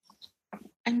 I'm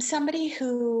somebody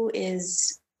who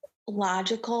is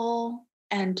logical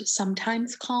and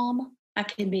sometimes calm. I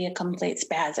can be a complete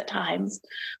spaz at times,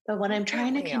 but when I'm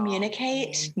trying to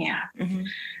communicate,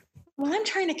 when I'm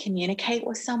trying to communicate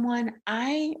with someone,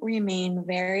 I remain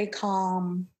very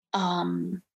calm.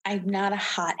 I'm not a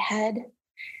hothead,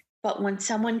 but when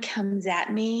someone comes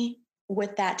at me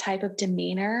with that type of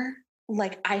demeanor,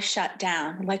 like I shut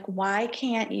down. Like, why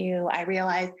can't you? I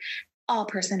realize all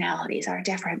personalities are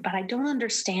different, but I don't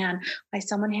understand why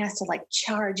someone has to like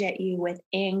charge at you with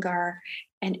anger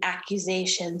and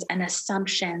accusations and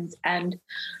assumptions and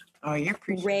you're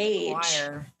preaching rage. To the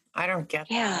choir. I don't get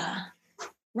that. Yeah.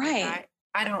 Right.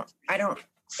 I don't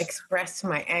express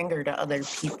my anger to other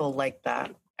people like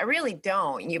that. I really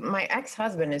don't. My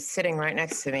ex-husband is sitting right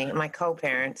next to me. My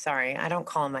co-parent, sorry. I don't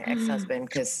call him my ex-husband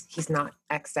because he's not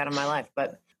exed out of my life.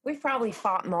 But we probably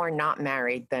fought more not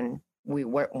married than we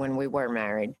were when we were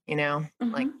married, you know?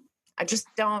 Like, I just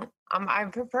don't. I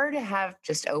prefer to have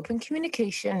just open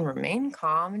communication, remain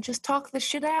calm, and just talk the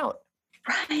shit out.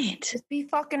 Right. Just be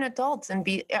fucking adults and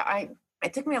be...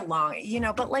 It took me a long,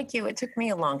 but like you, it took me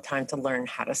a long time to learn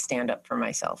how to stand up for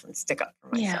myself and stick up for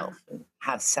myself and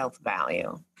have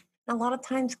self-value. A lot of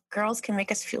times girls can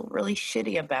make us feel really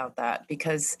shitty about that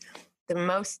because the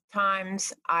most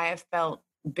times I have felt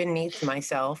beneath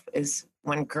myself is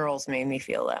when girls made me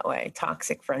feel that way.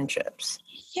 Toxic friendships.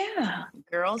 Yeah.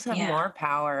 Girls have more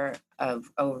power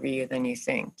over you than you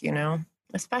think,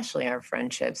 especially our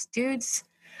friendships. Dudes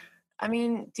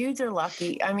are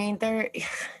lucky.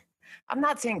 I'm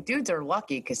not saying dudes are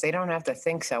lucky because they don't have to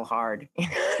think so hard.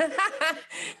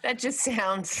 That just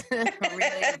sounds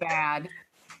really bad.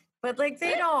 But like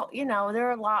they don't,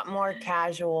 they're a lot more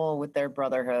casual with their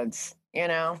brotherhoods,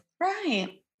 Right.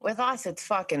 With us, it's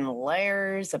fucking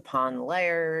layers upon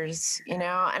layers, and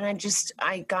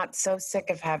I got so sick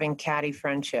of having catty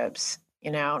friendships,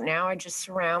 Now I just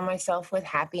surround myself with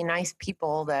happy, nice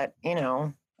people that,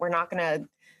 we're not going to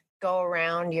go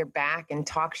around your back and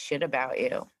talk shit about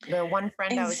you. The one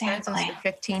friend I was friends with for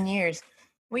 15 years,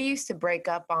 we used to break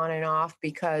up on and off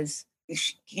because,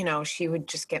 she would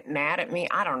just get mad at me.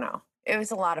 I don't know. It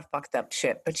was a lot of fucked up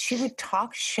shit, but she would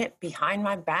talk shit behind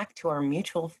my back to our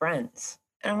mutual friends.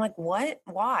 And I'm like, what?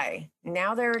 Why?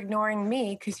 Now they're ignoring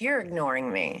me because you're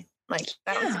ignoring me. Like,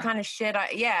 that was the kind of shit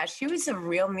she was a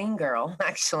real mean girl,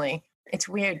 actually. It's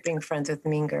weird being friends with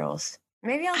mean girls.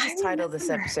 Maybe I'll just title this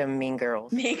episode Mean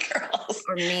Girls. Mean Girls.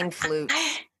 Or Mean Flutes.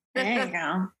 There you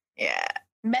go. Yeah.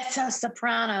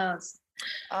 Mezzo-sopranos.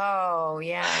 Oh,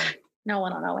 yeah. No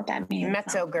one will know what that means.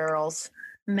 Mezzo girls.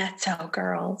 Mezzo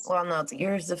girls. Well, no,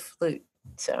 yours is a flute.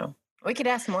 So we could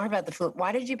ask more about the flute.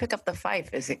 Why did you pick up the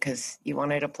fife? Is it because you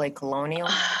wanted to play colonial?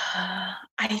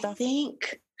 I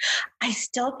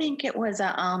still think it was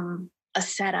a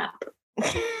setup.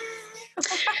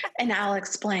 And I'll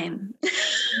explain.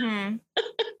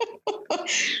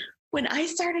 When I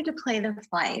started to play the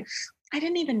fife, I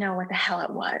didn't even know what the hell it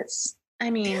was.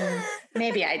 Maybe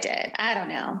I did. I don't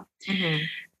know.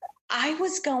 I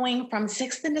was going from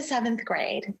 6th into 7th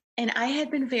grade, and I had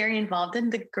been very involved in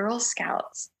the Girl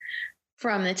Scouts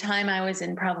from the time I was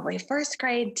in probably 1st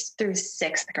grade through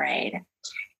 6th grade.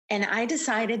 And I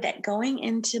decided that going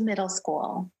into middle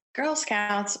school, Girl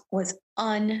Scouts was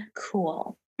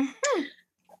uncool.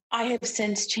 I have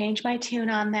since changed my tune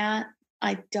on that.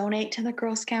 I donate to the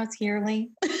Girl Scouts yearly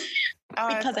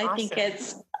because I think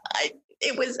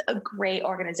it was a great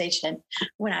organization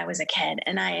when I was a kid,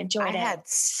 and I enjoyed it. I had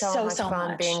so much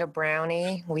fun being a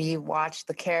brownie. We watched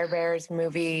the Care Bears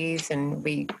movies, and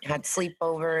we had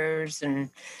sleepovers, and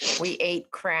we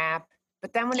ate crap.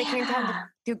 But then when it came time to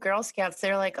do Girl Scouts,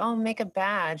 they're like, "Oh, make a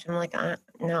badge." I'm like,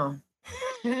 "No."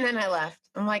 And then I left.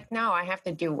 I'm like, "No, I have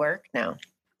to do work now."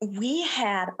 We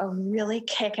had a really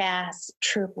kick-ass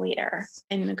troop leader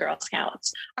in the Girl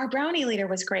Scouts. Our brownie leader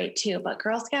was great too, but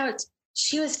Girl Scouts,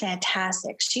 she was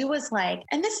fantastic. She was like,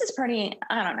 and this is pretty,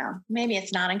 I don't know, maybe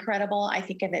it's not incredible. I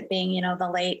think of it being, the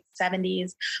late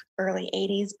 70s, early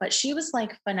 80s, but she was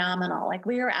like phenomenal. Like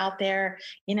we were out there,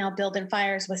 building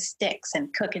fires with sticks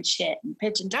and cooking shit and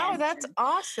pitching tents. No, that's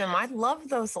awesome. I love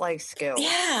those life skills.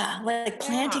 Yeah. Like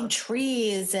planting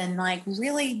trees and like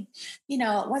really,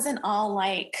 it wasn't all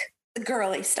like the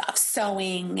girly stuff,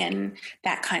 sewing and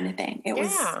that kind of thing. It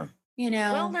was,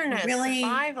 wilderness, really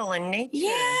survival and nature.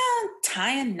 Yeah,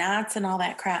 tying knots and all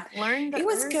that crap. It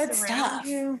was good stuff.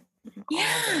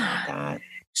 Yeah.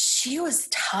 She was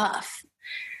tough.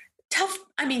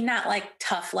 Not like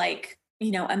tough, like,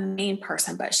 a mean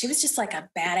person, but she was just like a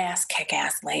badass,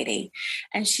 kick-ass lady.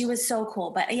 And she was so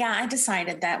cool. But yeah, I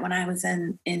decided that when I was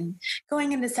in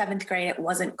going into 7th grade, it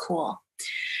wasn't cool.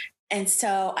 And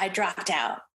so I dropped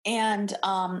out. And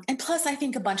plus I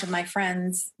think a bunch of my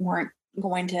friends weren't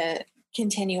going to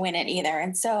continue in it either.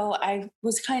 And so I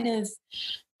was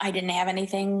I didn't have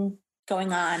anything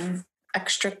going on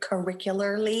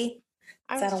extracurricularly.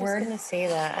 I was just going to say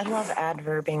that. I love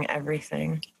adverbing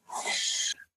everything.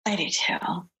 I do too.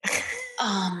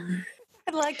 I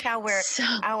like how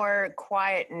our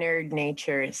quiet nerd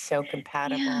nature is so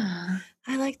compatible. Yeah,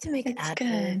 I like to make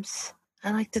adverbs. Good.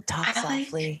 I like to talk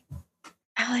softly.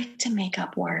 I like to make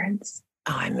up words.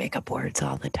 Oh, I make up words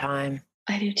all the time.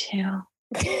 I do too.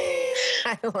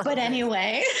 But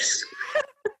anyway.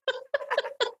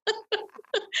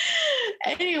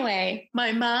 Anyway,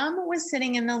 my mom was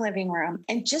sitting in the living room,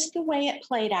 and just the way it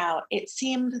played out, it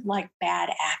seemed like bad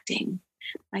acting.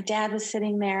 My dad was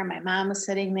sitting there. My mom was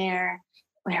sitting there.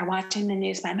 We were watching the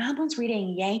news. My mom was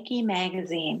reading Yankee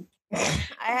magazine. I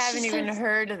haven't even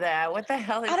heard of that. What the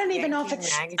hell is I don't even know if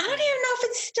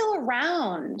it's still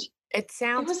around. It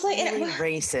sounds really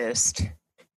racist.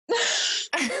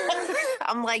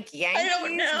 I'm like, Yankees? I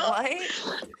don't know.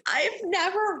 What? I've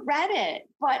never read it,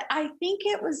 but I think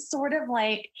it was sort of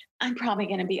like, I'm probably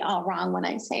going to be all wrong when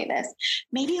I say this,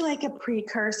 maybe like a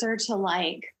precursor to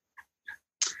like,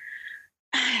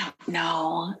 I don't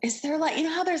know. Is there like, you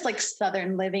know how there's like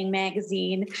Southern Living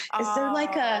magazine? Is there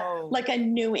like a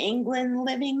New England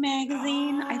Living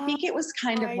magazine? I think it was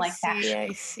kind of like that. I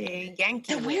see.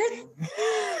 Yankee. The weird,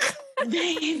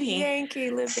 maybe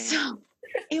Yankee Living. So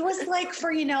it was like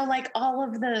for, like all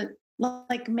of the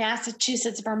like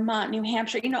Massachusetts, Vermont, New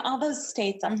Hampshire, all those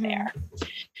states up there.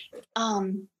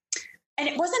 And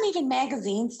it wasn't even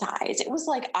magazine size. It was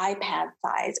like iPad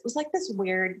size. It was like this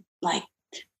weird, like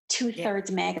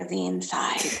 2/3 magazine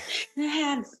size. And it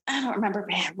had, I don't remember,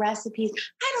 it had recipes.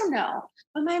 I don't know.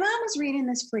 But my mom was reading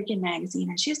this freaking magazine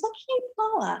and she was like, hey,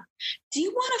 Paula, do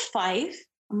you want a fife?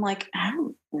 I'm like, I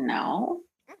don't know.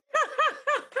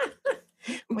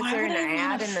 Was there an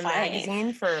ad in the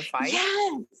magazine for a fife?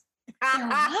 Yes, there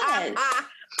was.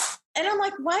 And I'm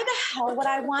like, why the hell would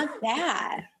I want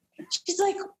that? She's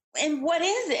like, and what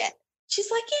is it?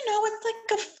 She's like, it's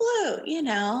like a flute,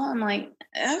 I'm like,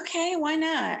 okay, why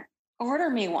not? Order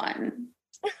me one.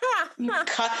 You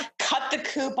cut the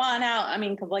coupon out. I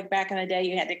mean, because like back in the day,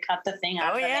 you had to cut the thing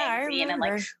out of the magazine and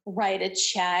like write a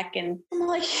check. And I'm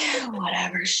like, yeah,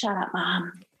 whatever. Shut up,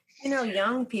 Mom.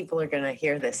 Young people are going to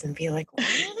hear this and be like, what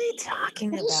are they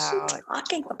talking about? What is she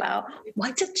talking about?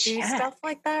 What's a check? Do stuff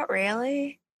like that,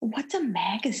 really? What's a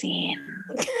magazine?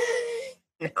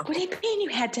 No. What do you mean you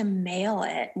had to mail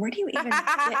it? Where do you even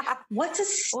get? What's a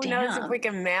stamp? Who knows if we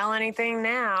can mail anything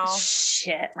now?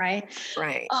 Shit, right?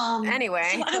 Right.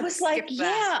 Anyway. So I was like,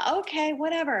 yeah, okay,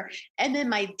 whatever. And then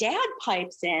my dad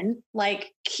pipes in,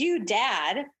 like, cue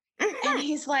dad. And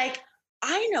he's like,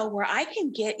 I know where I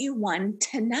can get you one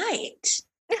tonight.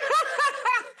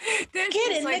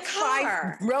 Get in the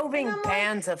car. 5 roving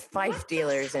bands of fife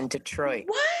dealers in Detroit.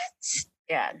 What?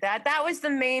 Yeah, that was the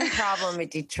main problem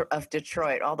of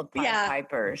Detroit, all the Pied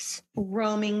Pipers.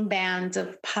 Roaming bands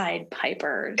of Pied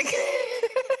Pipers.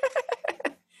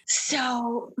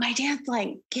 So my dad's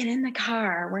like, get in the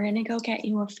car. We're going to go get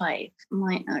you a fife. I'm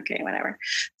like, okay, whatever.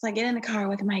 So I get in the car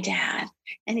with my dad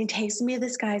and he takes me to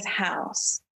this guy's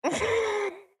house.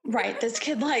 Right. This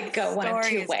could like go one of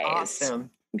two ways.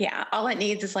 Awesome. Yeah. All it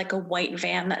needs is like a white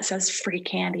van that says free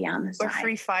candy on the side. Or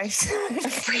free fifes.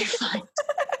 Free fifes.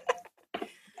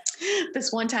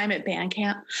 This one time at band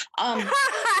camp.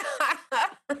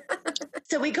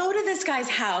 So we go to this guy's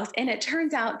house and it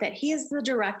turns out that he is the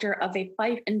director of a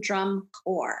fife and drum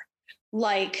corps,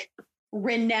 like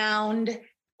renowned,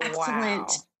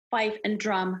 excellent fife and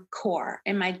drum corps.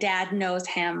 And my dad knows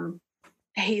him.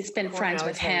 He's been friends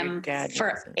with him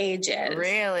for ages.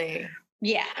 Really?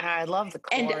 Yeah. I love the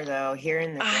corps though,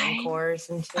 hearing the drum corps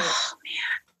and shit. Oh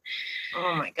man.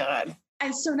 Oh my God.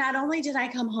 And so not only did I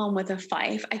come home with a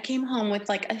fife, I came home with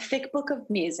like a thick book of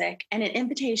music and an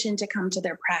invitation to come to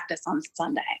their practice on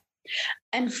Sunday.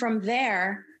 And from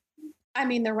there, I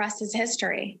mean, the rest is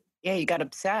history. Yeah, you got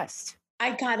obsessed.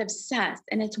 I got obsessed.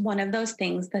 And it's one of those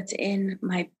things that's in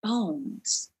my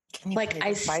bones. Can you like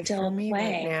I still play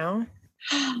right now?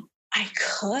 I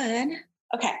could.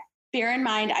 Okay. Bear in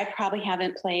mind, I probably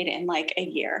haven't played in like a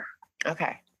year.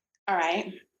 Okay. All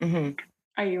right. Mm-hmm.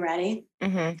 Are you ready?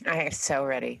 Mm-hmm. I am so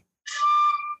ready.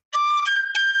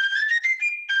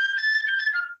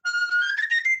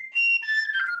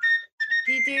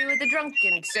 You do the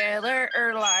drunken sailor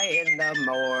early in the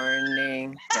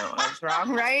morning. No, I was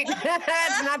wrong, right?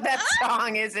 It's not that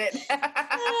song, is it?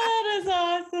 That is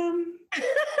awesome.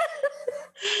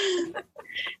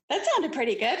 That sounded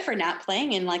pretty good for not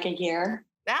playing in like a year.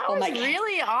 That was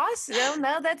really awesome.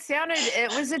 No,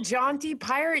 it was a jaunty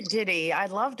pirate ditty. I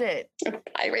loved it. A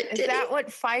pirate ditty? Is that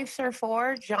what fifes are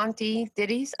for? Jaunty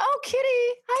ditties? Oh,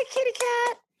 kitty. Hi, kitty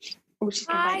cat. Oh, she's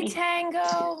Hi,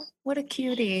 Tango. What a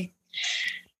cutie.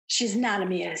 She's not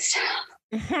amused.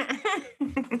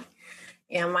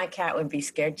 Yeah, my cat would be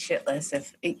scared shitless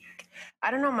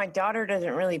I don't know. My daughter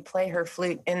doesn't really play her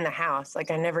flute in the house. Like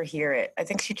I never hear it. I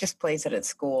think she just plays it at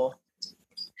school.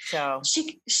 So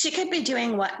she could be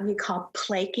doing what we call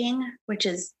plaking, which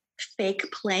is fake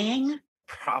playing.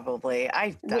 Probably.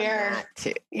 I've done that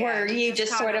too. Yeah, where you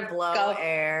just sort of blow go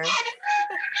air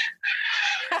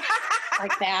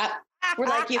like that. Where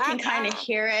like you can kind of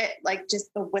hear it, like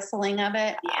just the whistling of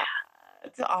it. Yeah.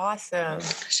 It's awesome.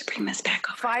 I should bring this back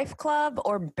over. Fife Club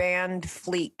or Band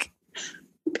Fleek?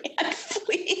 Band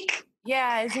Fleek.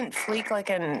 Yeah, isn't fleek like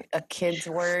a kid's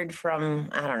word from,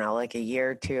 I don't know, like a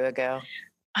year or two ago?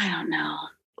 I don't know.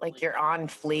 Like you're on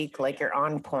fleek, like you're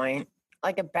on point.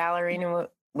 Like a ballerina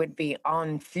would be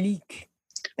on fleek.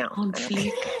 No. On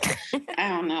fleek. I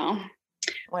don't know.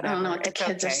 Whatever. I don't know what the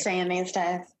kids are saying these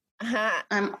days.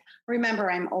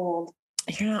 Remember, I'm old.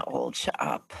 You're not old. Shut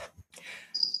up.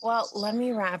 Well, let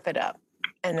me wrap it up.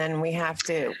 And then we have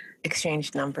to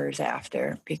exchange numbers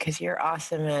after because you're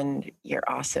awesome and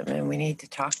we need to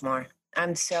talk more.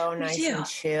 I'm so nice and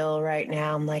chill right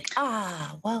now. I'm like,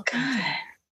 welcome. Good.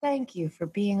 Thank you for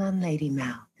being on Lady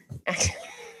Mouth.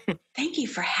 Thank you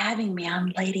for having me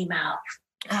on Lady Mouth.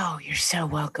 Oh, you're so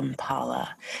welcome,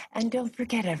 Paula. And don't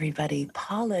forget, everybody,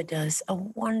 Paula does a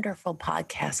wonderful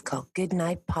podcast called Good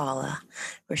Night, Paula,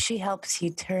 where she helps you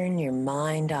turn your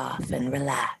mind off and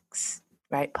relax.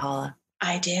 Right, Paula?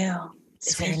 I do.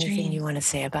 Is there anything you want to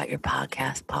say about your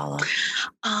podcast, Paula?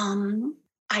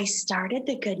 I started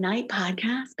the Good Night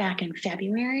podcast back in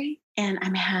February, and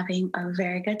I'm having a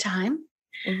very good time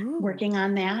working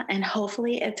on that. And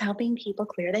hopefully it's helping people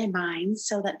clear their minds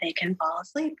so that they can fall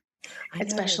asleep.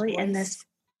 Especially in this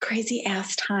crazy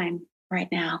ass time right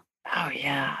now. Oh,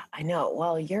 yeah, I know.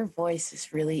 Well, your voice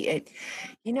is really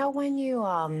when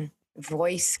you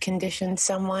voice condition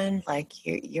someone, like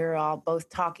you're all both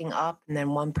talking up and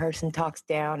then one person talks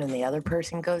down and the other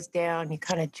person goes down. You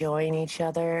kind of join each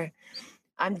other.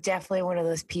 I'm definitely one of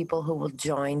those people who will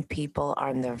join people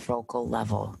on their vocal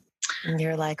level. And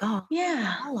you're like, oh,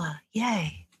 yeah, Paula,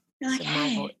 yay. You're like,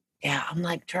 hey. Yeah, I'm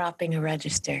like dropping a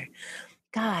register.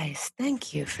 Guys,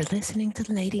 thank you for listening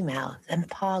to Lady Mouth and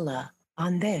Paula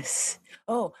on this.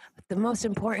 Oh, the most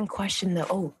important question, though.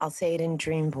 Oh, I'll say it in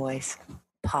dream voice.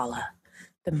 Paula,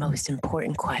 the most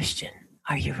important question.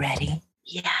 Are you ready?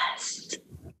 Yes.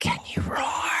 Can you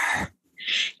roar?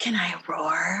 Can I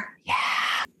roar?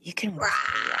 Yeah, you can roar.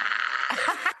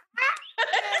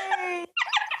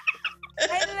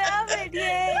 I love it.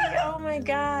 Yay. Oh, my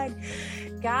God.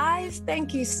 Guys,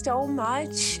 thank you so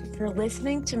much for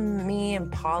listening to me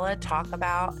and Paula talk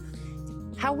about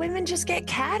how women just get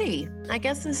catty. I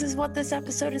guess this is what this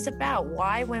episode is about.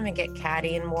 Why women get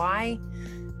catty and why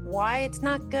it's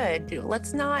not good.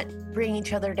 Let's not bring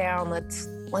each other down. Let's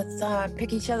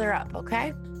pick each other up,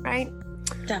 okay? Right?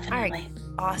 Definitely. All right.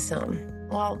 Awesome.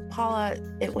 Well, Paula,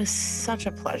 it was such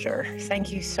a pleasure.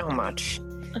 Thank you so much.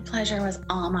 The pleasure was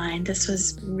all mine. This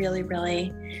was really,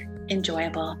 really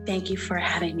enjoyable. Thank you for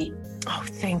having me. Oh,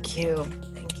 thank you.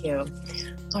 Thank you.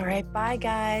 All right. Bye,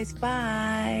 guys.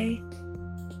 Bye.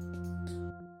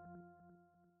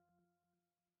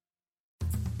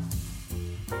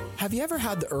 Have you ever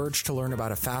had the urge to learn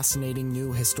about a fascinating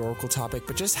new historical topic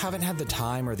but just haven't had the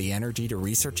time or the energy to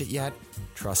research it yet?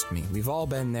 Trust me, we've all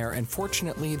been there, and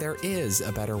fortunately, there is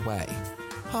a better way.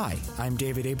 Hi, I'm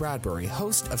David A. Bradbury,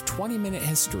 host of 20 Minute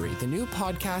History, the new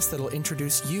podcast that'll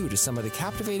introduce you to some of the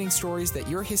captivating stories that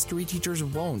your history teachers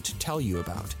won't tell you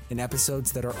about, in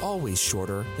episodes that are always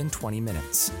shorter than 20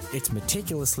 minutes. It's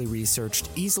meticulously researched,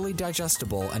 easily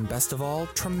digestible, and best of all,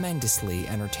 tremendously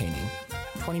entertaining.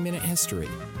 20 Minute History,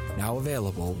 now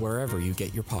available wherever you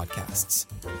get your podcasts.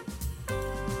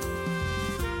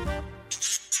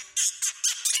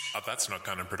 That's Not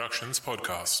Canon Productions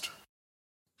podcast.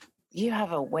 You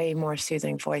have a way more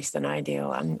soothing voice than I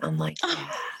do. I'm like, yeah.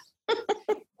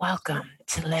 Welcome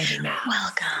to Lady Mouth.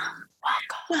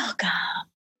 Welcome.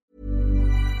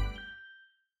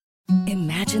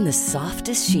 Imagine the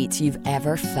softest sheets you've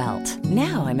ever felt.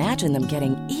 Now imagine them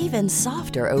getting even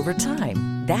softer over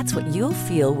time. That's what you'll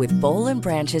feel with Boll &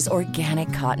 Branch's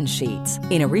organic cotton sheets.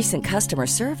 In a recent customer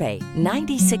survey,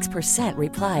 96%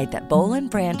 replied that Boll &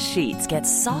 Branch sheets get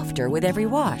softer with every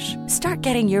wash. Start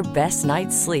getting your best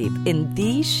night's sleep in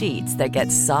these sheets that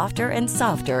get softer and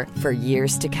softer for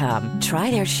years to come. Try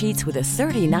their sheets with a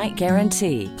 30-night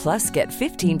guarantee. Plus, get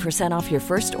 15% off your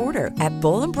first order at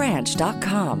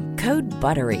bollandbranch.com. Code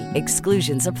BUTTERY.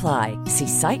 Exclusions apply. See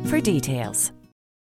site for details.